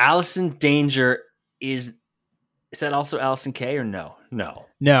 Allison Danger is that also Allison Kay or no? No.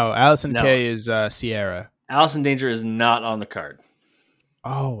 Allison Kay is Sierra. Allison Danger is not on the card.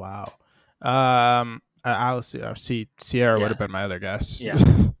 Oh wow. See, Sierra would have been my other guess. Yeah.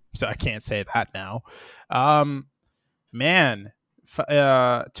 So I can't say that now. Man,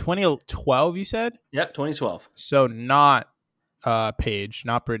 2012 you said? Yep, 2012. So not Paige,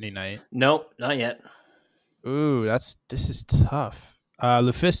 not Brittany Knight. Nope, not yet. Ooh, this is tough.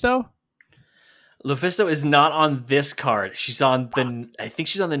 Lufisto? Lufisto is not on this card. I think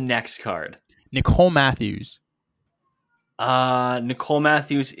she's on the next card. Nicole Matthews. Nicole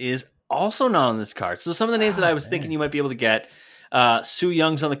Matthews is also not on this card. So some of the names that I was thinking you might be able to get, Sue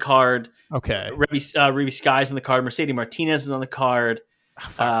Young's on the card. Okay. Ruby Sky's on the card. Mercedes Martinez is on the card.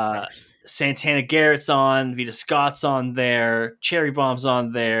 Santana Garrett's on. Vita Scott's on there. Cherry Bomb's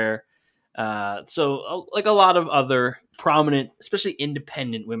on there. So like a lot of other prominent, especially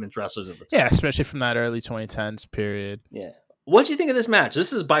independent women's wrestlers at the time. Yeah, especially from that early 2010s period. Yeah. What do you think of this match?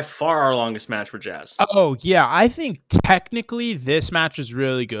 This is by far our longest match for Jazz. Oh, yeah. I think technically this match is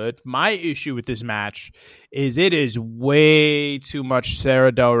really good. My issue with this match is it is way too much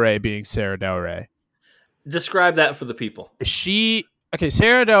Sarah Del Rey being Sarah Del Rey. Describe that for the people.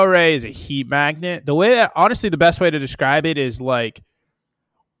 Sarah Del Rey is a heat magnet. Honestly, the best way to describe it is like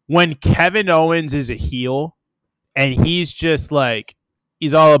when Kevin Owens is a heel and he's just like,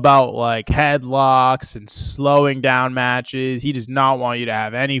 he's all about like headlocks and slowing down matches. He does not want you to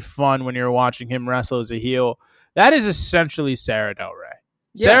have any fun when you're watching him wrestle as a heel. That is essentially Sarah Del Rey.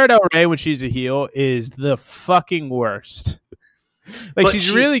 Yeah. Sarah Del Rey, when she's a heel, is the fucking worst.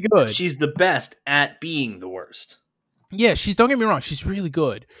 She's really good. She's the best at being the worst. Yeah, don't get me wrong, she's really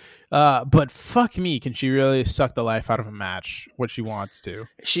good. But fuck me, can she really suck the life out of a match when she wants to?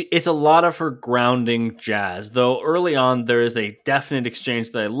 It's a lot of her grounding Jazz, though early on there is a definite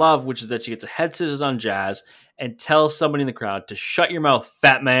exchange that I love, which is that she gets a head scissors on Jazz and tells somebody in the crowd to shut your mouth,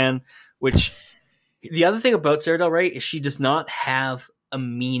 fat man, which the other thing about Sarah Del Rey is she does not have a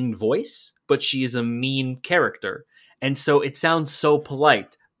mean voice, but she is a mean character. And so it sounds so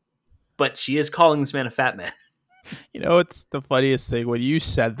polite. but she is calling this man a fat man. You know, it's the funniest thing when you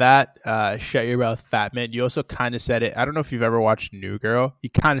said that. Shut your mouth, fat man. You also kind of said it. I don't know if you've ever watched New Girl.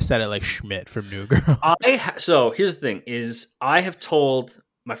 You kind of said it like Schmidt from New Girl. So here's the thing: is I have told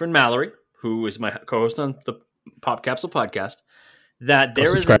my friend Mallory, who is my co-host on the Pop Capsule podcast, that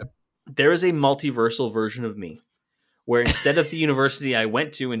there is a multiversal version of me, where instead of the university I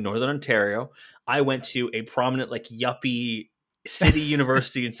went to in Northern Ontario, I went to a prominent like yuppie city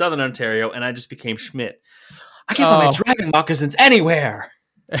university in Southern Ontario, and I just became Schmidt. I can't find my driving moccasins anywhere.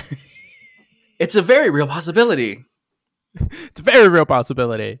 It's a very real possibility. It's a very real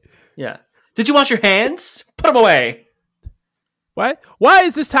possibility. Yeah. Did you wash your hands? Put them away. What? Why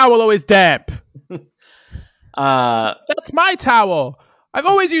is this towel always damp? That's my towel. I've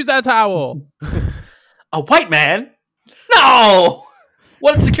always used that towel. A white man? No.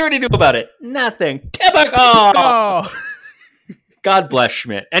 What did security do about it? Nothing. Typical. God bless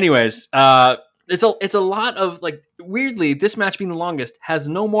Schmidt. Anyways, it's a lot of like weirdly this match being the longest has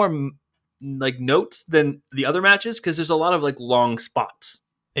no more like notes than the other matches because there's a lot of like long spots.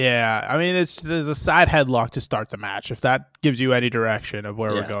 Yeah, I mean there's a side headlock to start the match if that gives you any direction of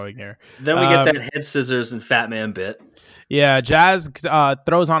where we're going here. Then we get that head scissors and fat man bit. Yeah, Jazz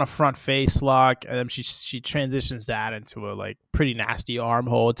throws on a front face lock and then she transitions that into a like pretty nasty arm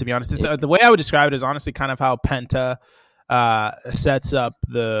hold. To be honest, the way I would describe it is honestly kind of how Penta sets up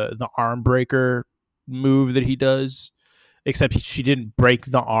the arm breaker move that he does, except she didn't break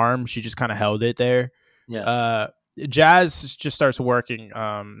the arm, she just kind of held it there. Jazz just starts working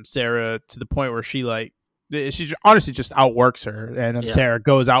Sarah to the point where she honestly just outworks her, and then Sarah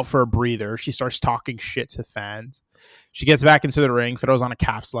goes out for a breather. She starts talking shit to fans. She gets back into the ring, throws on a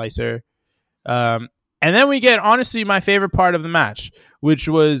calf slicer, and then we get honestly my favorite part of the match, which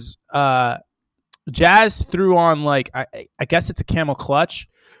was Jazz threw on like I guess it's a camel clutch,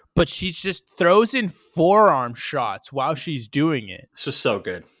 but she just throws in forearm shots while she's doing it. This was so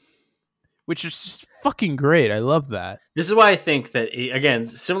good. Which is just fucking great. I love that. This is why I think that, again,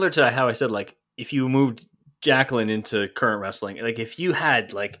 similar to how I said, like, if you moved Jacqueline into current wrestling, like, if you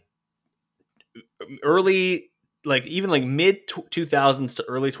had, like, early, like, even, like, mid-2000s to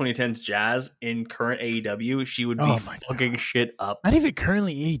early 2010s Jazz in current AEW, she would be fucking shit up. Not even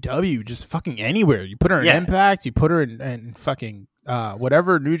currently AEW, just fucking anywhere. You put her in Impact, you put her in fucking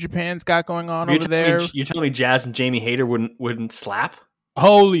whatever New Japan's got going on over there. You're telling me Jazz and Jamie Hayter wouldn't slap?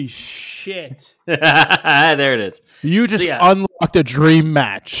 Holy shit. There it is. You just unlocked a dream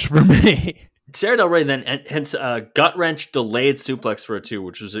match for me. Sarah Del Rey then hence gut wrench delayed suplex for a 2,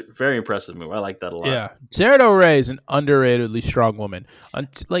 which was a very impressive move. I like that a lot. Yeah. Sarah Del Rey is an underratedly strong woman.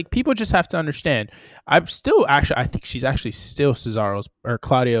 Like, people just have to understand. I think she's actually still Cesaro's or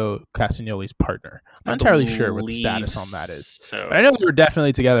Claudio Castagnoli's partner. I'm not entirely sure what the status on that is. But I know they were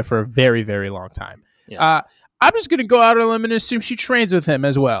definitely together for a very, very long time. Yeah. I'm just going to go out on a limb and assume she trains with him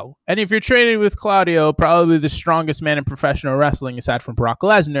as well. And if you're training with Claudio, probably the strongest man in professional wrestling aside from Brock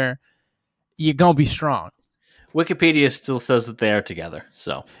Lesnar, you're going to be strong. Wikipedia still says that they are together.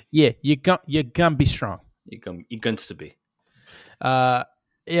 So yeah, you're going to be strong. You're going to be. Yeah,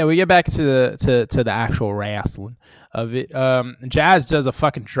 we get back to the actual wrestling of it. Jazz does a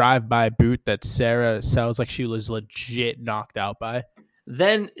fucking drive-by boot that Sarah sells like she was legit knocked out by.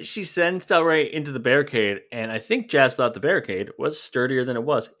 Then she sends Del Rey into the barricade, and I think Jazz thought the barricade was sturdier than it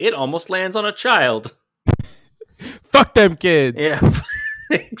was. It almost lands on a child. Fuck them kids. Yeah,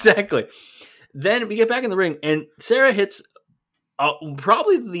 exactly. Then we get back in the ring, and Sarah hits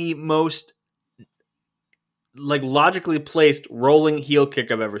probably the most like logically placed rolling heel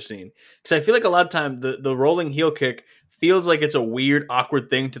kick I've ever seen. Because I feel like a lot of time the rolling heel kick feels like it's a weird, awkward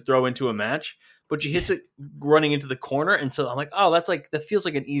thing to throw into a match. But she hits it running into the corner, and so I'm like, oh, that feels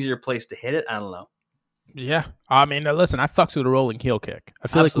like an easier place to hit it. I don't know. Yeah, I mean, listen, I fucks with a rolling heel kick. I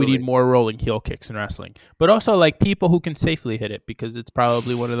feel like we need more rolling heel kicks in wrestling, but also like people who can safely hit it because it's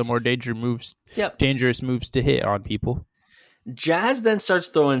probably one of the more dangerous moves to hit on people. Jazz then starts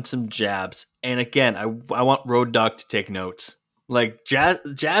throwing some jabs, and again, I want Road Dogg to take notes. Like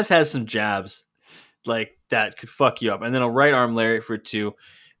Jazz has some jabs like that could fuck you up, and then a right arm lariat for 2.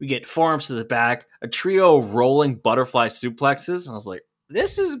 We get forearms to the back, a trio of rolling butterfly suplexes. And I was like,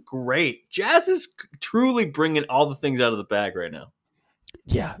 this is great. Jazz is truly bringing all the things out of the bag right now.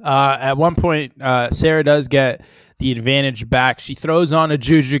 Yeah. At one point, Sarah does get the advantage back. She throws on a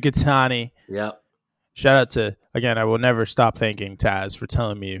Juju Katani. Yeah. Shout out to, again, I will never stop thanking Taz for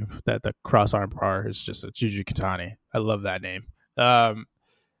telling me that the cross arm bar is just a Juju Katani. I love that name.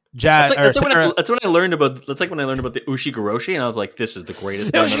 Jazz. That's when I learned about. That's like when I learned about the Ushigoroshi, and I was like, "This is the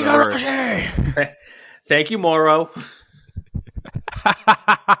greatest thing I've ever heard." Thank you, Moro.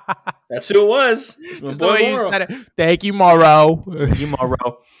 That's who it was. It's my Just the boy way you Morrow. said it. Thank you, Morrow. You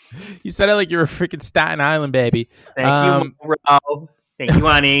Morrow. You said it like you're a freaking Staten Island baby. Thank you, Morrow. Thank you,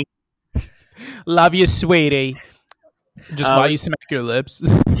 honey. Love you, sweetie. Just while you smack your lips.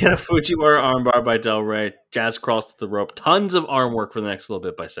 Get a Fujiwara armbar by Del Rey. Jazz crawls to the rope. Tons of arm work for the next little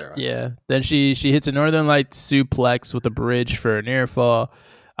bit by Sarah. Yeah. Then she hits a Northern Lights suplex with a bridge for a near fall.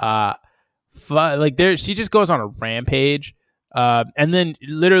 She just goes on a rampage. And then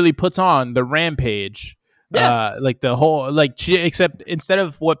literally puts on the rampage. Yeah. Except instead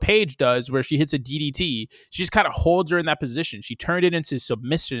of what Paige does, where she hits a DDT, she just kind of holds her in that position. She turned it into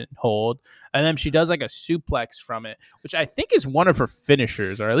submission hold, and then she does like a suplex from it, which I think is one of her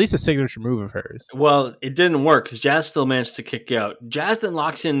finishers, or at least a signature move of hers. Well, it didn't work because Jazz still managed to kick out. Jazz then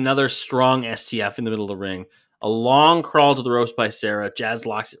locks in another strong STF in the middle of the ring. A long crawl to the ropes by Sarah. Jazz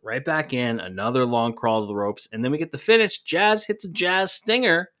locks it right back in. Another long crawl to the ropes. And then we get the finish. Jazz hits a Jazz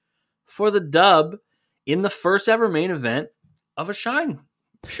Stinger for the dub in the first ever main event of a Shine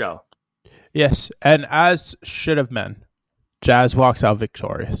show. Yes, and as should have been, Jazz walks out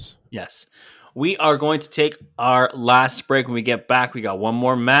victorious. Yes. We are going to take our last break. When we get back, we got one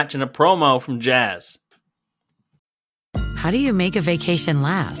more match and a promo from Jazz. How do you make a vacation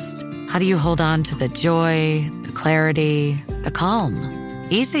last? How do you hold on to the joy, the clarity, the calm?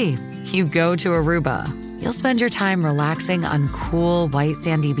 Easy. You go to Aruba. You'll spend your time relaxing on cool, white,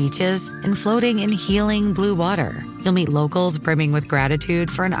 sandy beaches and floating in healing blue water. You'll meet locals brimming with gratitude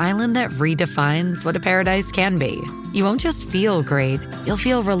for an island that redefines what a paradise can be. You won't just feel great, you'll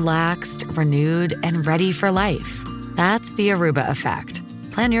feel relaxed, renewed, and ready for life. That's the Aruba effect.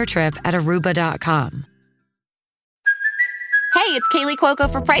 Plan your trip at Aruba.com. Hey, it's Kaylee Cuoco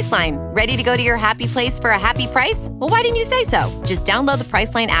for Priceline. Ready to go to your happy place for a happy price? Well, why didn't you say so? Just download the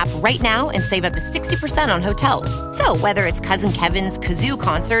Priceline app right now and save up to 60% on hotels. So whether it's Cousin Kevin's Kazoo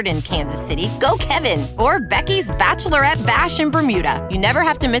Concert in Kansas City, go Kevin, or Becky's Bachelorette Bash in Bermuda, you never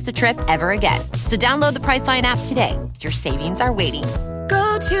have to miss a trip ever again. So download the Priceline app today. Your savings are waiting.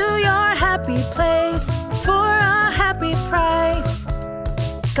 Go to your happy place for a happy price.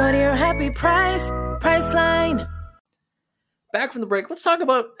 Go to your happy price, Priceline. Back from the break, let's talk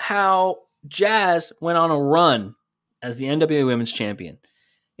about how Jazz went on a run as the NWA Women's Champion.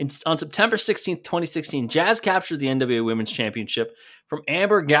 On September 16th, 2016, Jazz captured the NWA Women's Championship from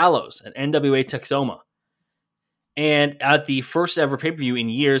Amber Gallows at NWA Texoma. And at the first ever pay-per-view in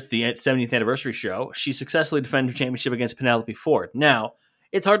years, the 70th anniversary show, she successfully defended her championship against Penelope Ford. Now,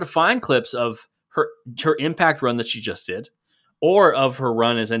 it's hard to find clips of her Impact run that she just did, or of her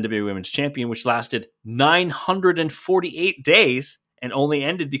run as NWA Women's Champion, which lasted 948 days and only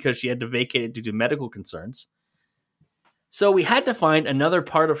ended because she had to vacate it due to medical concerns. So we had to find another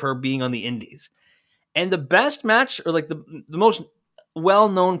part of her being on the indies. And the best match, or like the most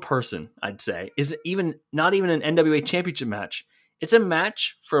well-known person, I'd say, is not even an NWA Championship match. It's a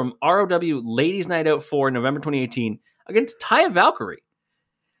match from ROW Ladies Night Out 4 November 2018 against Taya Valkyrie.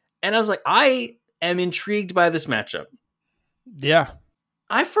 And I was like, I am intrigued by this matchup. Yeah.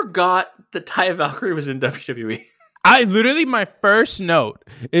 I forgot that Taya Valkyrie was in WWE. My first note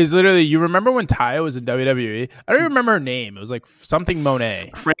is literally, you remember when Taya was in WWE? I don't remember her name. It was like something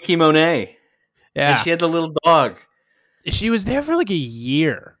Monet. Frankie Monet. Yeah. And she had the little dog. She was there for like a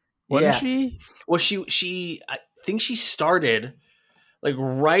year. Wasn't she? Well, she I think she started like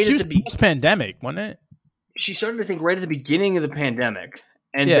right she at the beginning. Post-pandemic, wasn't it? She started, I think, right at the beginning of the pandemic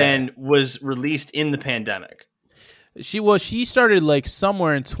and then was released in the pandemic. She started like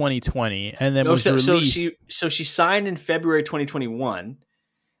somewhere in 2020 and then was released. So she signed in February 2021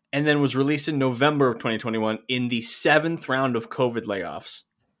 and then was released in November of 2021 in the 7th round of COVID layoffs.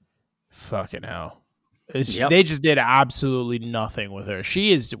 Fucking hell. They just did absolutely nothing with her.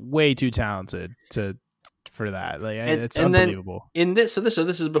 She is way too talented for that. Like, it's unbelievable. Then this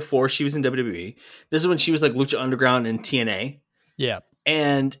is before she was in WWE. This is when she was like Lucha Underground and TNA. Yeah.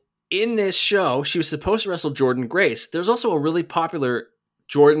 And in this show, she was supposed to wrestle Jordynne Grace. There's also a really popular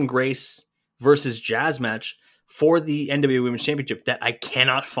Jordynne Grace versus Jazz match for the NWA Women's Championship that I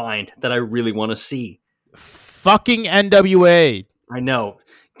cannot find that I really want to see. Fucking NWA. I know.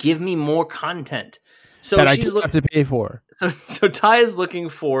 Give me more content. So that she's have to pay for. So Ty is looking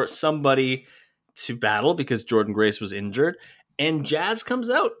for somebody to battle because Jordynne Grace was injured, and Jazz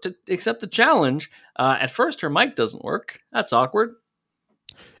comes out to accept the challenge. At first, her mic doesn't work. That's awkward.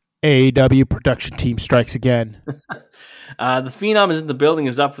 AEW production team strikes again. The Phenom is in the building,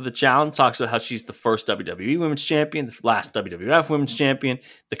 is up for the challenge, talks about how she's the first WWE Women's Champion, the last WWF Women's Champion,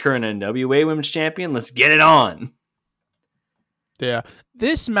 the current NWA Women's Champion. Let's get it on. Yeah.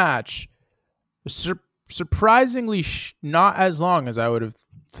 This match was surprisingly not as long as I would have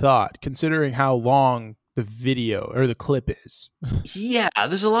thought, considering how long the video or the clip is. Yeah,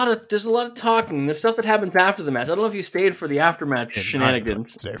 there's a lot of talking. There's stuff that happens after the match. I don't know if you stayed for the aftermatch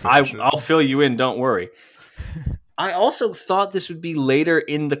shenanigans. I'll fill you in. Don't worry. I also thought this would be later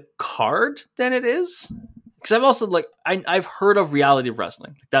in the card than it is, because I've also I've heard of Reality of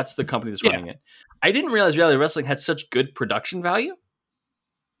Wrestling. That's the company that's running it. I didn't realize Reality of Wrestling had such good production value.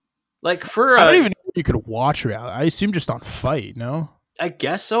 I don't even know you could watch reality. I assume just on Fight. No, I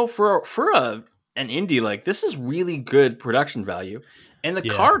guess so. For an indie, this is really good production value, and the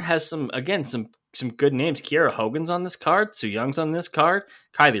card has some good names. Kiera Hogan's on this card, Su Young's on this card,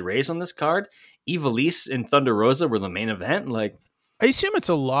 Kylie Rae's on this card, Ivelisse and Thunder Rosa were the main event. I assume it's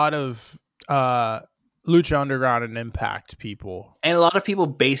a lot of Lucha Underground and Impact people, and a lot of people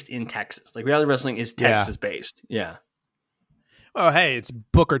based in Texas. Reality Wrestling is Texas based. Yeah. Oh, hey, it's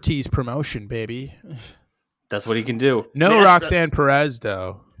Booker T's promotion, baby. That's what he can do. No Roxanne Perez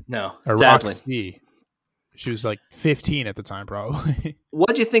though. No, or Roxy. She was 15 at the time, probably.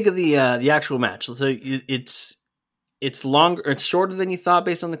 What do you think of the actual match? So it's longer. It's shorter than you thought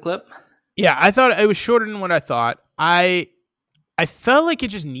based on the clip. Yeah, I thought it was shorter than what I thought. I felt like it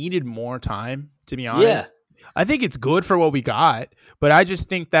just needed more time, to be honest. Yeah. I think it's good for what we got, but I just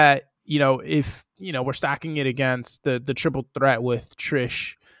think that if we're stacking it against the triple threat with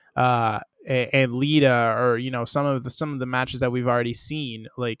Trish and Lita, or some of the matches that we've already seen,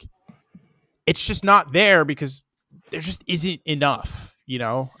 it's just not there because there just isn't enough.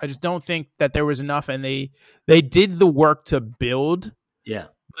 I just don't think that there was enough, and they did the work to build. Yeah,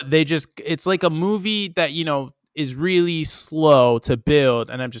 but it's like a movie that is really slow to build,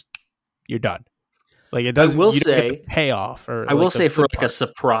 and you're done. It doesn't. I will say get the payoff, or I will say for a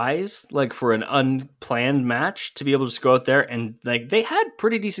surprise, for an unplanned match, to be able to just go out there and they had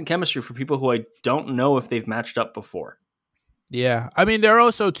pretty decent chemistry for people who I don't know if they've matched up before. Yeah, I mean they're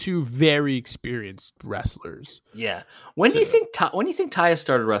also two very experienced wrestlers. Yeah. When do you think Taya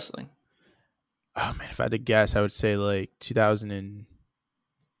started wrestling? Oh man, if I had to guess, I would say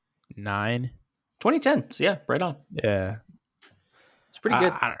 2009, 2010. So yeah, right on. Yeah. Pretty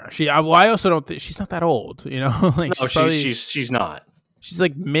good. I don't know. I also don't think she's not that old. No, she's not. She's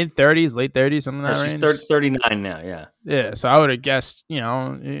mid 30s, late 30s, something like that. She's 39 now. Yeah. Yeah. So I would have guessed. She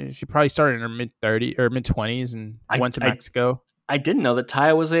probably started in her mid 30s or mid 20s and went to Mexico. I didn't know that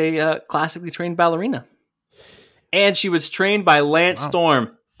Taya was a classically trained ballerina, and she was trained by Lance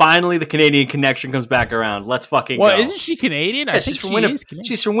Storm. Finally, the Canadian connection comes back around. Let's fucking go. Isn't she Canadian? Yeah, I think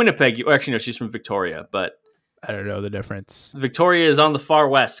she's from Winnipeg. Actually, no, she's from Victoria, but. I don't know the difference. Victoria is on the far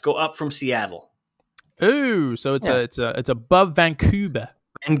west. Go up from Seattle. Ooh, so it's above Vancouver.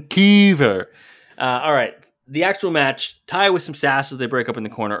 Vancouver. All right. The actual match, Taya with some sass as they break up in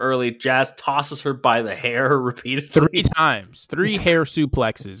the corner early. Jazz tosses her by the hair repeatedly. 3 times. 3 hair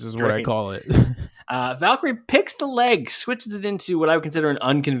suplexes is what I call it. Valkyrie picks the leg, switches it into what I would consider an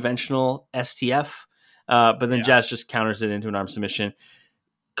unconventional STF, but then Jazz just counters it into an arm submission.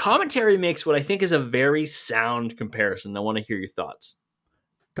 Commentary makes what I think is a very sound comparison. I want to hear your thoughts.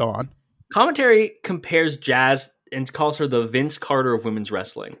 Go on. Commentary compares Jazz and calls her the Vince Carter of women's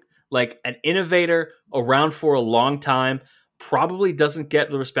wrestling. An innovator, around for a long time, probably doesn't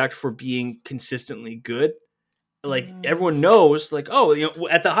get the respect for being consistently good. Everyone knows,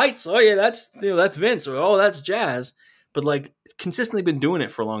 at the heights, oh yeah, that's Vince, or oh, that's Jazz. But consistently been doing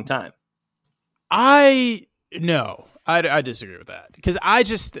it for a long time. I disagree with that, because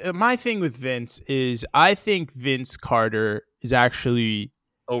my thing with Vince is I think Vince Carter is actually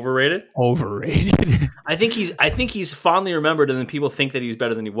overrated. I think he's fondly remembered, and then people think that he's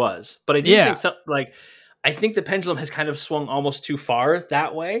better than he was. But I do think I think the pendulum has kind of swung almost too far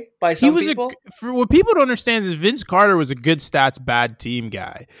that way by some people. For what people don't understand is Vince Carter was a good stats, bad team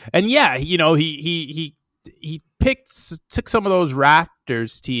guy, and he took some of those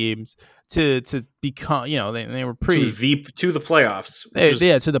Raptors teams to become, they were pretty to the playoffs.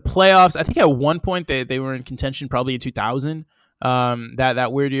 To the playoffs. I think at one point they were in contention, probably in 2000.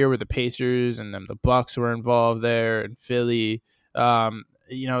 That weird year where the Pacers and the Bucks were involved there, and Philly.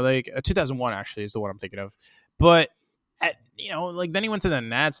 2001 actually is the one I'm thinking of. But then he went to the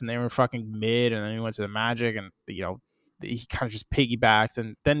Nets and they were fucking mid, and then he went to the Magic and he kind of just piggybacked,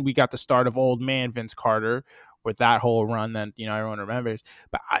 and then we got the start of old man Vince Carter with that whole run that everyone remembers.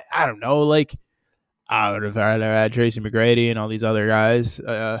 But I don't know, I would have rather had Tracy McGrady and all these other guys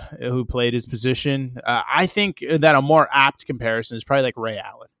who played his position. I think that a more apt comparison is probably Ray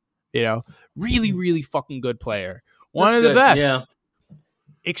Allen. Really, really fucking good player. One of the best. Yeah.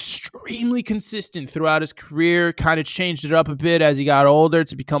 Extremely consistent throughout his career. Kind of changed it up a bit as he got older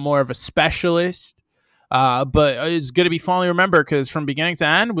to become more of a specialist. But is going to be fondly remembered because from beginning to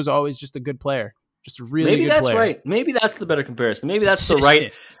end was always just a good player. Just a really good player. Right. Maybe that's the better comparison. Maybe that's the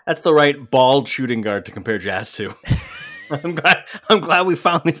right bald shooting guard to compare Jazz to. I'm glad we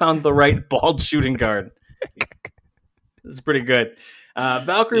finally found the right bald shooting guard. It's pretty good.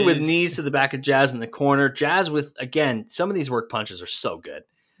 Valkyrie with knees to the back of Jazz in the corner. Jazz with, again, some of these work punches are so good.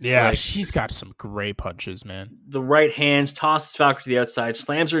 Yeah, like, she's got some great punches, man. The right hands, tosses Valkyrie to the outside,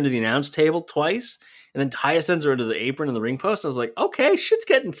 slams her into the announce table twice, and then Taya sends her into the apron and the ring post. I was like, okay, shit's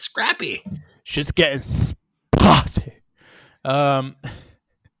getting scrappy. Shit's getting spicy.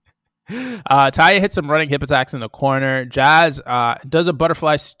 Taya hits some running hip attacks in the corner. Jazz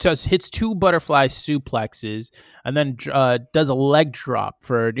hits 2 butterfly suplexes, and then does a leg drop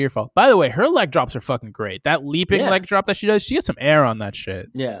for a near fall. By the way, her leg drops are fucking great. That leaping leg drop that she does, she gets some air on that shit.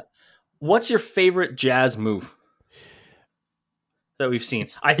 Yeah. What's your favorite Jazz move that we've seen?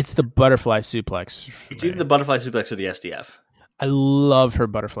 It's the butterfly suplex. It's either the butterfly suplex or the SDF. I love her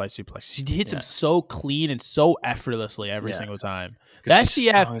butterfly suplex. She hits him so clean and so effortlessly every single time. The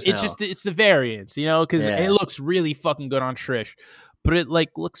SDF, it's the variance, because it looks really fucking good on Trish, but it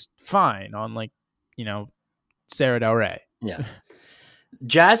looks fine on Sarah Del Rey. Yeah.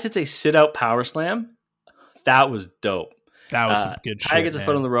 Jazz hits a sit out power slam. That was dope. That was some good shit. Taya gets a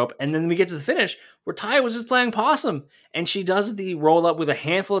foot on the rope, and then we get to the finish where Taya was just playing possum, and she does the roll up with a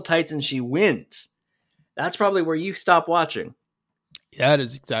handful of tights, and she wins. That's probably where you stop watching. That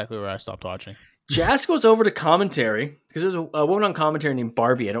is exactly where I stopped watching. Jazz goes over to commentary because there's a woman on commentary named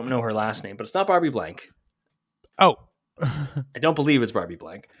Barbie. I don't know her last name, but it's not Barbie Blank. Oh. I don't believe it's Barbie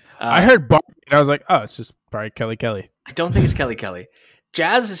Blank. I heard Barbie, and I was like, oh, it's just probably Kelly. I don't think it's Kelly.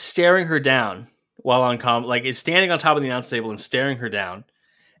 Jazz is staring her down while on is standing on top of the announce table and staring her down.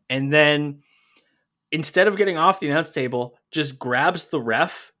 And then instead of getting off the announce table, just grabs the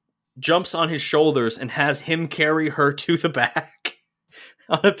ref, jumps on his shoulders, and has him carry her to the back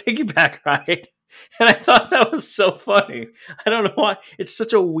on a piggyback ride. And I thought that was so funny. I don't know why. It's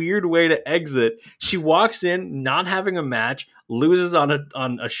such a weird way to exit. She walks in, not having a match, loses on a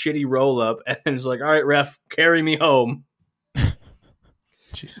shitty roll up, and then is like, all right, ref, carry me home.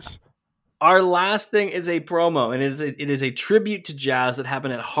 Jesus. Our last thing is a promo, and it is a tribute to Jazz that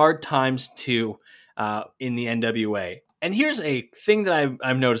happened at Hard Times 2 in the NWA. And here's a thing that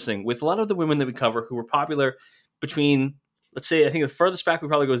I'm noticing with a lot of the women that we cover who were popular between, let's say, I think the furthest back we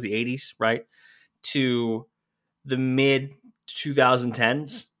probably go is the 80s, right? To the mid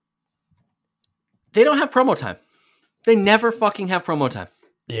 2010s. They don't have promo time. They never fucking have promo time.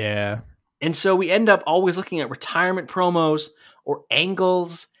 Yeah. And so we end up always looking at retirement promos or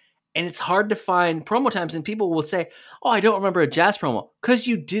angles, and it's hard to find promo times. And people will say, oh, I don't remember a Jazz promo because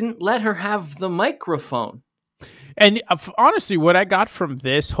you didn't let her have the microphone. And honestly, what I got from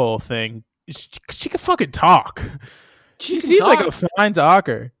this whole thing is she can fucking talk. She seems like a fine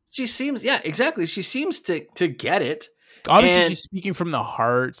talker. She seems, yeah, exactly. She seems to get it. Obviously, she's speaking from the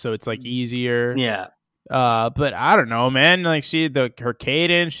heart, so it's easier. Yeah. But I don't know, man. Her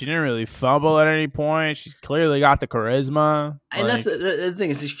cadence, she didn't really fumble at any point. She's clearly got the charisma. And that's the thing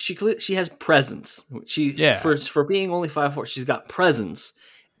is she has presence. For being only 5'4", she's got presence.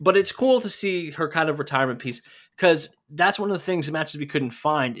 But it's cool to see her kind of retirement piece because that's one of the things, the matches we couldn't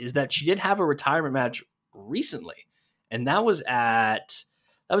find, is that she did have a retirement match recently, and that was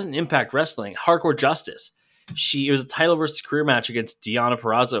in Impact Wrestling, Hardcore Justice. It was a title versus career match against Deonna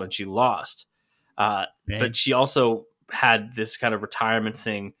Purrazzo, and she lost. But she also had this kind of retirement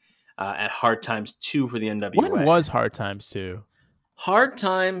thing at Hard Times 2 for the NWA. When was Hard Times 2? Hard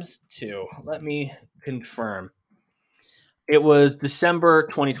Times 2. Let me confirm. It was December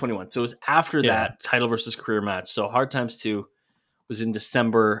 2021. So it was after that title versus career match. So Hard Times 2 was in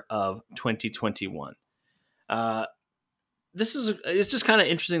December of 2021. It's just kind of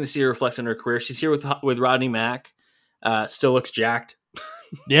interesting to see her reflect on her career. She's here with Rodney Mack. Still looks jacked.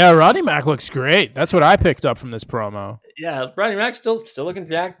 Yeah, Rodney Mack looks great. That's what I picked up from this promo. Yeah, Rodney Mack still looking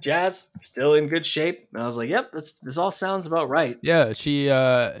jacked. Jazz still in good shape. And I was like, yep, this all sounds about right. Yeah,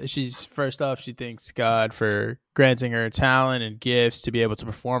 she's first off, she thanks God for granting her talent and gifts to be able to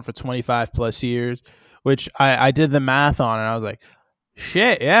perform for 25 plus years, which I did the math on, and I was like,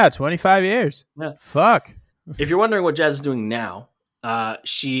 shit, yeah, 25 years. Yeah. Fuck. If you're wondering what Jazz is doing now,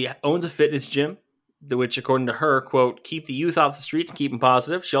 she owns a fitness gym, which, according to her, quote, keep the youth off the streets and keep them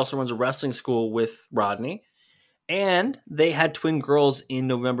positive. She also runs a wrestling school with Rodney. And they had twin girls in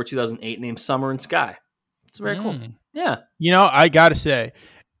November 2008 named Summer and Sky. It's very cool. Yeah. I got to say,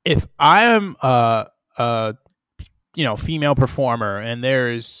 if I am a female performer and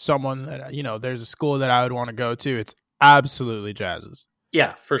there is someone that, there's a school that I would want to go to, it's absolutely Jazz's.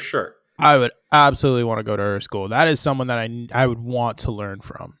 Yeah, for sure. I would absolutely want to go to her school. That is someone that I would want to learn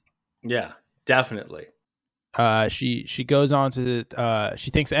from. Yeah, definitely. She goes on to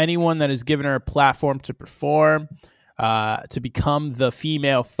she thanks anyone that has given her a platform to perform, to become the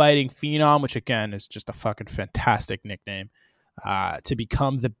female fighting phenom, which again is just a fucking fantastic nickname. To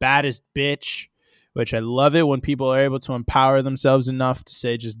become the baddest bitch, which I love it when people are able to empower themselves enough to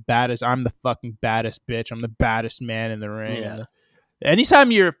say just baddest. I'm the fucking baddest bitch. I'm the baddest man in the ring. Yeah. Anytime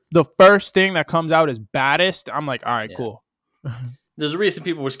you're the first thing that comes out is baddest, I'm like, all right, cool. There's a reason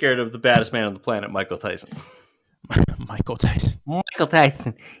people were scared of the baddest man on the planet, Michael Tyson. Michael Tyson. Michael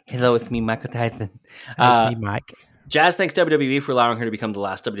Tyson. Hello, it's me, Michael Tyson. It's me, Mike. Jazz thanks WWE for allowing her to become the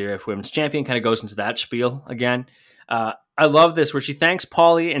last WWF Women's Champion. Kind of goes into that spiel again. I love this where she thanks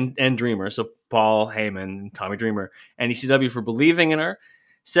Paulie and Dreamer, so Paul Heyman and Tommy Dreamer, and ECW for believing in her.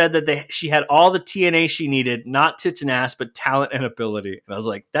 Said that she had all the TNA she needed, not tits and ass, but talent and ability. And I was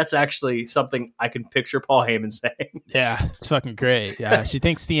like, that's actually something I can picture Paul Heyman saying. Yeah, it's fucking great. Yeah, she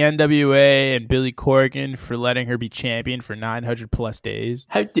thanks the NWA and Billy Corgan for letting her be champion for 900 plus days.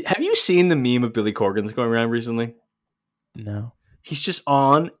 Have you seen the meme of Billy Corgan that's going around recently? No. He's just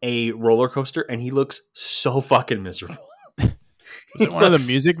on a roller coaster and he looks so fucking miserable. Is it one of the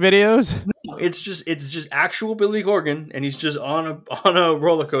music videos? No, it's just actual Billy Corgan, and he's just on a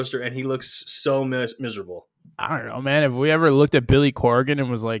roller coaster, and he looks so miserable. I don't know, man. Have we ever looked at Billy Corgan and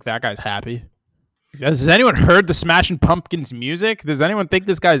was like, that guy's happy? Has anyone heard the Smashing Pumpkins music? Does anyone think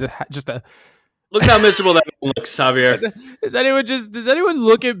this guy's just a... Look how miserable that looks, Javier. Does anyone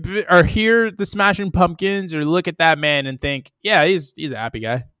look at or hear the Smashing Pumpkins or look at that man and think, yeah, he's a happy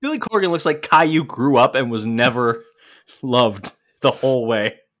guy? Billy Corgan looks like Caillou grew up and was never loved the whole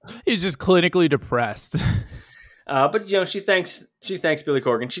way. He's just clinically depressed. But she thanks Billy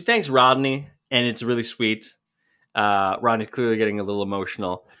Corgan. She thanks Rodney, and it's really sweet. Rodney's clearly getting a little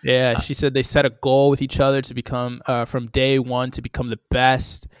emotional. Yeah, she said they set a goal with each other to become from day one to become the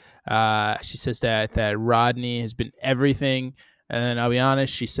best. She says that Rodney has been everything, and I'll be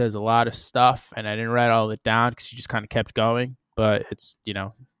honest, she says a lot of stuff, and I didn't write all of it down because she just kind of kept going. But it's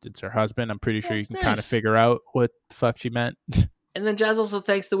it's her husband. I'm pretty sure you can kind of figure out what the fuck she meant. And then Jazz also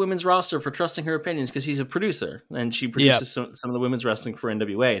thanks the women's roster for trusting her opinions because she's a producer and she produces some of the women's wrestling for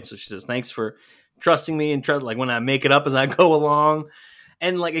NWA. And so she says, thanks for trusting me and like when I make it up as I go along.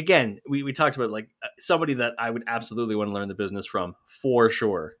 And like, again, we talked about like somebody that I would absolutely want to learn the business from for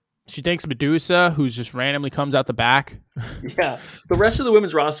sure. She thanks Medusa, who just randomly comes out the back. Yeah. The rest of the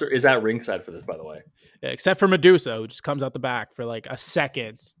women's roster is at ringside for this, by the way. Yeah, except for Medusa, who just comes out the back for like a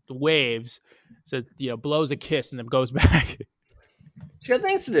second, waves, so blows a kiss and then goes back. She got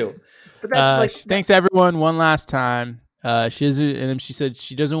things to do. But she thanks everyone one last time. And then she said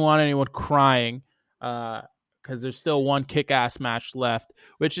she doesn't want anyone crying because there's still one kick-ass match left,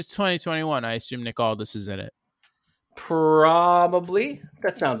 which is 2021. I assume Nick Aldis is in it. Probably.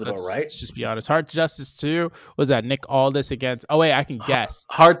 That sounds about right. Let's just be honest. Hard Justice 2 was that Nick Aldis against... Oh, wait, I can guess.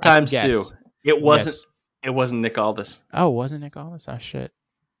 Hard Times 2. It wasn't. Yes. It wasn't Nick Aldis. Oh, it wasn't Nick Aldis? Oh, shit.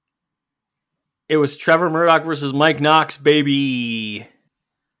 It was Trevor Murdoch versus Mike Knox, baby.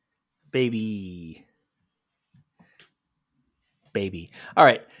 All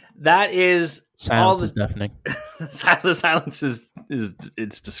right. That is... Silence is deafening. The silence is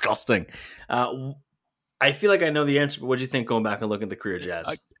it's disgusting. I feel like I know the answer, but what do you think going back and looking at the career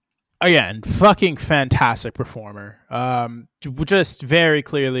Jazz? Again, fucking fantastic performer. Just very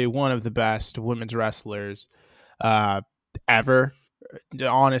clearly one of the best women's wrestlers ever.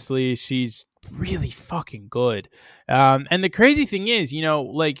 Honestly, she's really fucking good. And the crazy thing is,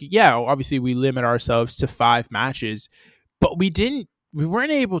 obviously we limit ourselves to 5 matches, but we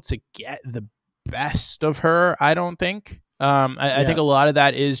weren't able to get the best of her, I don't think. I think a lot of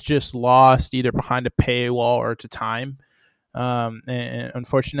that is just lost either behind a paywall or to time. And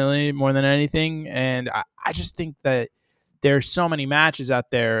unfortunately, more than anything. And I just think that there's so many matches out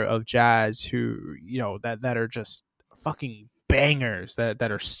there of Jazz who, that are just fucking bangers that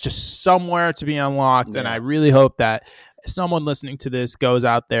are just somewhere to be unlocked. Yeah. And I really hope that someone listening to this goes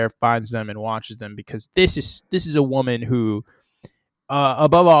out there, finds them and watches them, because this is a woman who,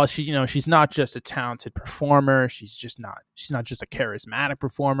 above all, she's not just a talented performer. She's not just a charismatic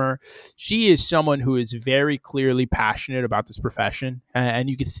performer. She is someone who is very clearly passionate about this profession. And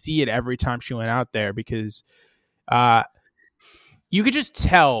you could see it every time she went out there, because you could just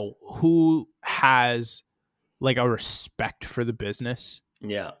tell who has like a respect for the business.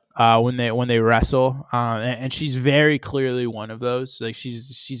 Yeah. When they wrestle. And she's very clearly one of those. Like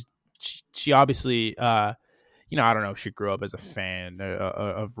she obviously, I don't know if she grew up as a fan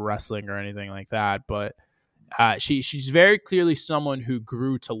of wrestling or anything like that, but she's very clearly someone who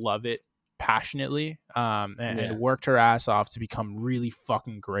grew to love it passionately, and worked her ass off to become really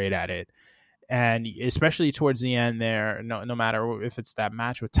fucking great at it. And especially towards the end there, no matter if it's that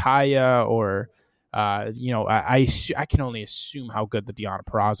match with Taya or, I can only assume how good the Deonna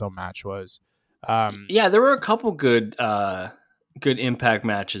Purrazzo match was. There were a couple good Impact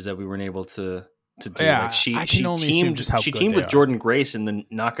matches that we weren't able to do. Yeah, like she teamed with Jordynne Grace in the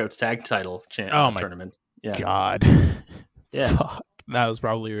Knockouts tag title tournament. Yeah. God. Yeah. Fuck, that was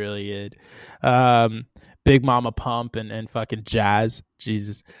probably really good. Big Mama Pump and fucking Jazz.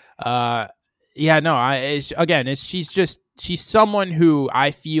 Jesus. She's someone who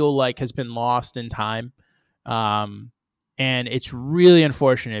I feel like has been lost in time. And it's really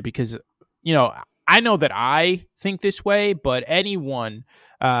unfortunate because, I know that I think this way, but anyone,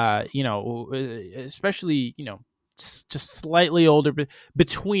 especially, just slightly older,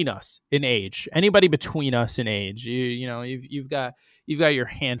 between us in age, anybody between us in age, you've got your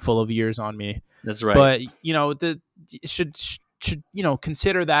handful of years on me. That's right. But, should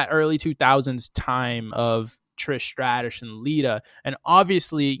consider that early 2000s time of Trish Stratus and Lita. And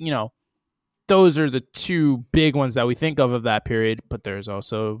obviously, those are the two big ones that we think of that period, but there's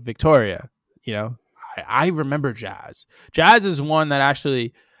also Victoria. I remember Jazz. Jazz is one that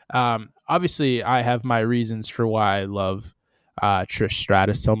actually, obviously I have my reasons for why I love Trish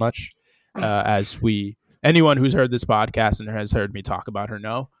Stratus so much, anyone who's heard this podcast and has heard me talk about her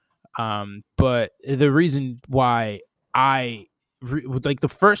know. But the reason why the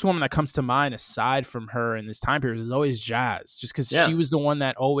first woman that comes to mind aside from her in this time period is always Jazz, just because she was the one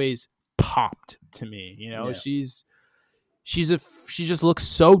that always popped to me. She just looks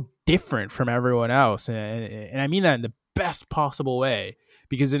so different from everyone else, and I mean that in the best possible way,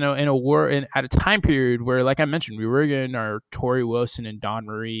 because at a time period where, like I mentioned, we were getting our Tori Wilson and Dawn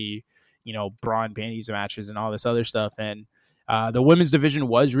Marie, Braun Panties matches and all this other stuff, and the women's division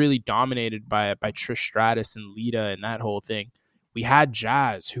was really dominated by Trish Stratus and Lita and that whole thing. We had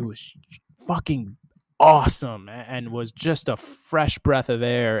Jazz, who was fucking awesome and was just a fresh breath of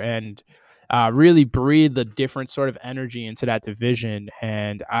air and really breathed a different sort of energy into that division.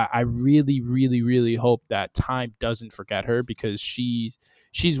 And I really, really, really hope that time doesn't forget her, because she's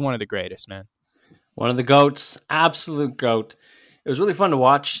one of the greatest, man. One of the GOATs, absolute GOAT. It was really fun to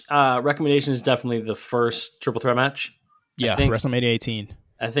watch. Recommendation is definitely the first triple threat match. Yeah, WrestleMania 18.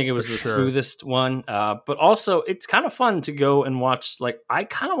 I think it was the smoothest one. But also, it's kind of fun to go and watch. I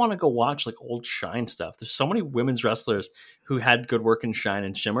kind of want to go watch old Shine stuff. There's so many women's wrestlers who had good work in Shine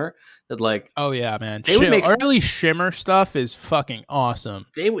and Shimmer that oh yeah, man. Early Shimmer stuff is fucking awesome.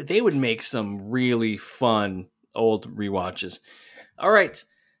 They would make some really fun old rewatches. All right.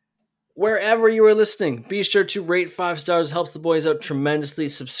 Wherever you are listening, be sure to rate 5 stars. Helps the boys out tremendously.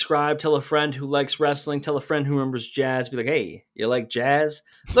 Subscribe. Tell a friend who likes wrestling. Tell a friend who remembers Jazz. Be like, hey, you like Jazz?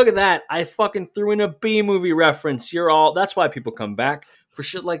 Look at that. I fucking threw in a B-movie reference. That's why people come back for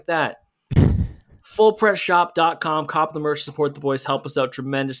shit like that. FullPressShop.com. Cop the merch. Support the boys. Help us out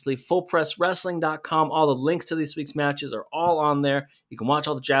tremendously. FullPressWrestling.com. All the links to this week's matches are all on there. You can watch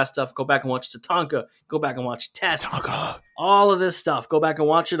all the Jazz stuff. Go back and watch Tatanka. Go back and watch Test. Tatanka. All of this stuff. Go back and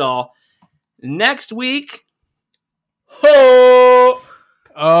watch it all. Next week, oh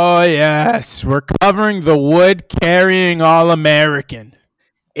yes, we're covering the wood-carrying All-American.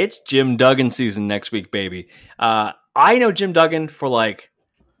 It's Jim Duggan season next week, baby. I know Jim Duggan for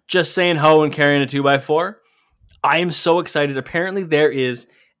just saying ho and carrying a 2x4. I am so excited. Apparently there is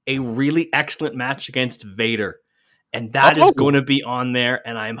a really excellent match against Vader, and that is going to be on there,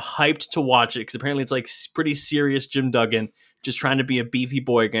 and I'm hyped to watch it, because apparently it's pretty serious Jim Duggan just trying to be a beefy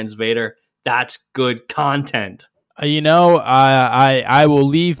boy against Vader. That's good content. I will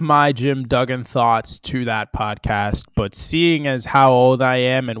leave my Jim Duggan thoughts to that podcast, but seeing as how old I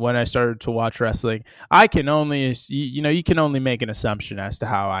am and when I started to watch wrestling, I can only, you can only make an assumption as to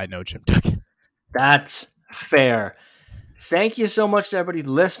how I know Jim Duggan. That's fair. Thank you so much to everybody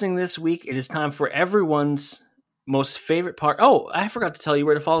listening this week. It is time for everyone's most favorite part. Oh, I forgot to tell you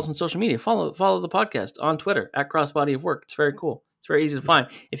where to follow us on social media. Follow the podcast on Twitter at Crossbody of Work. It's very cool. It's very easy to find.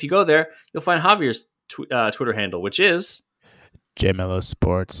 If you go there, you'll find Javier's Twitter handle, which is JMLO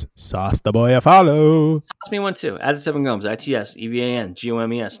Sports. Sauce the boy a follow. Sauce me one too. Added 7 Gomes.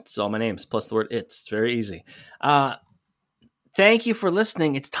 ITS-EVAN-GOMES. It's all my names plus the word it's. It's very easy. Thank you for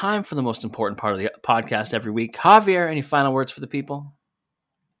listening. It's time for the most important part of the podcast every week. Javier, any final words for the people?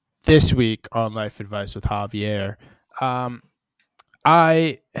 This week on Life Advice with Javier,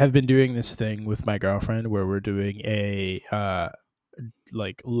 I have been doing this thing with my girlfriend where we're doing a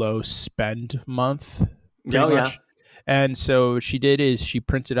low spend month. Pretty much. And so she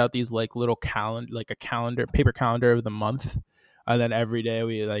printed out these little paper calendar of the month. And then every day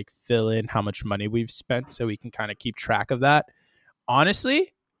we like fill in how much money we've spent so we can kind of keep track of that.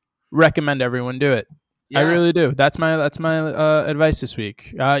 Honestly, recommend everyone do it. Yeah. I really do. That's my advice this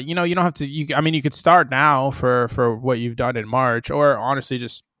week. You don't have to. You could start now for what you've done in March, or honestly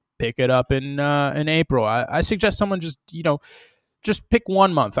just pick it up in April. I suggest someone just pick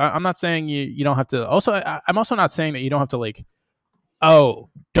 1 month. I'm not saying you don't have to. Also, I'm also not saying that you don't have to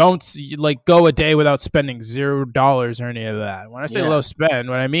don't go a day without spending $0 or any of that. When I say low spend,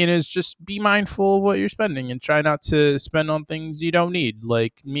 what I mean is just be mindful of what you're spending and try not to spend on things you don't need.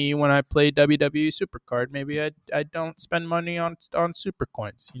 Like me, when I play WWE Supercard, maybe I don't spend money on Super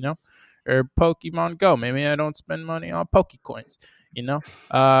Coins, or Pokemon Go. Maybe I don't spend money on Pokecoins,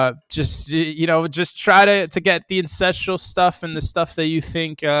 just try to get the essential stuff and the stuff that you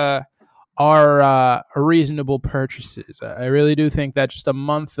think, are reasonable purchases. I really do think that just a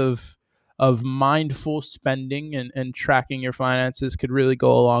month of mindful spending and tracking your finances could really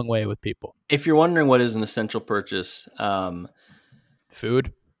go a long way with people. If you're wondering what is an essential purchase,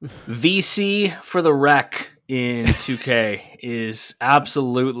 food. VC for the wreck in 2K is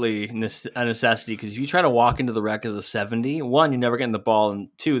absolutely a necessity, because if you try to walk into the wreck as a 70, one, you're never getting the ball, and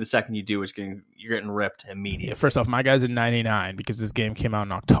two, the second you do, you're getting ripped immediately. Yeah, first off, my guy's in 99 because this game came out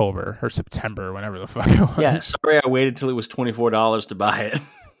in October or September, whenever the fuck it was. Yeah, sorry I waited till it was $24 to buy it.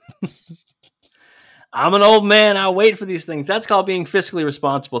 I'm an old man. I'll wait for these things. That's called being fiscally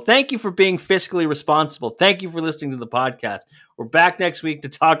responsible. Thank you for being fiscally responsible. Thank you for listening to the podcast. We're back next week to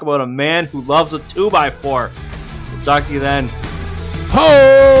talk about a man who loves a 2x4. We'll talk to you then.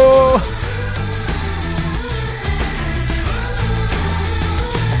 Ho!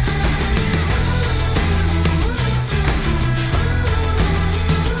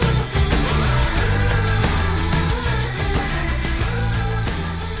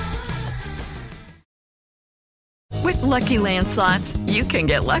 With Lucky Land Slots, you can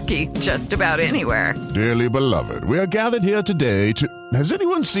get lucky just about anywhere. Dearly beloved, we are gathered here today to... Has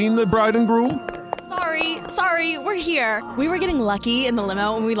anyone seen the bride and groom? Sorry, we're here. We were getting lucky in the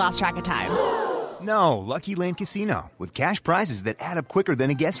limo and we lost track of time. No, Lucky Land Casino, with cash prizes that add up quicker than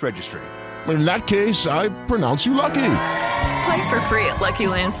a guest registry. In that case, I pronounce you lucky. Play for free at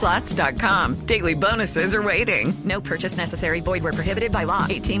LuckyLandSlots.com. Daily bonuses are waiting. No purchase necessary. Void where prohibited by law.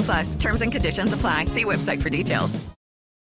 18+. Terms and conditions apply. See website for details.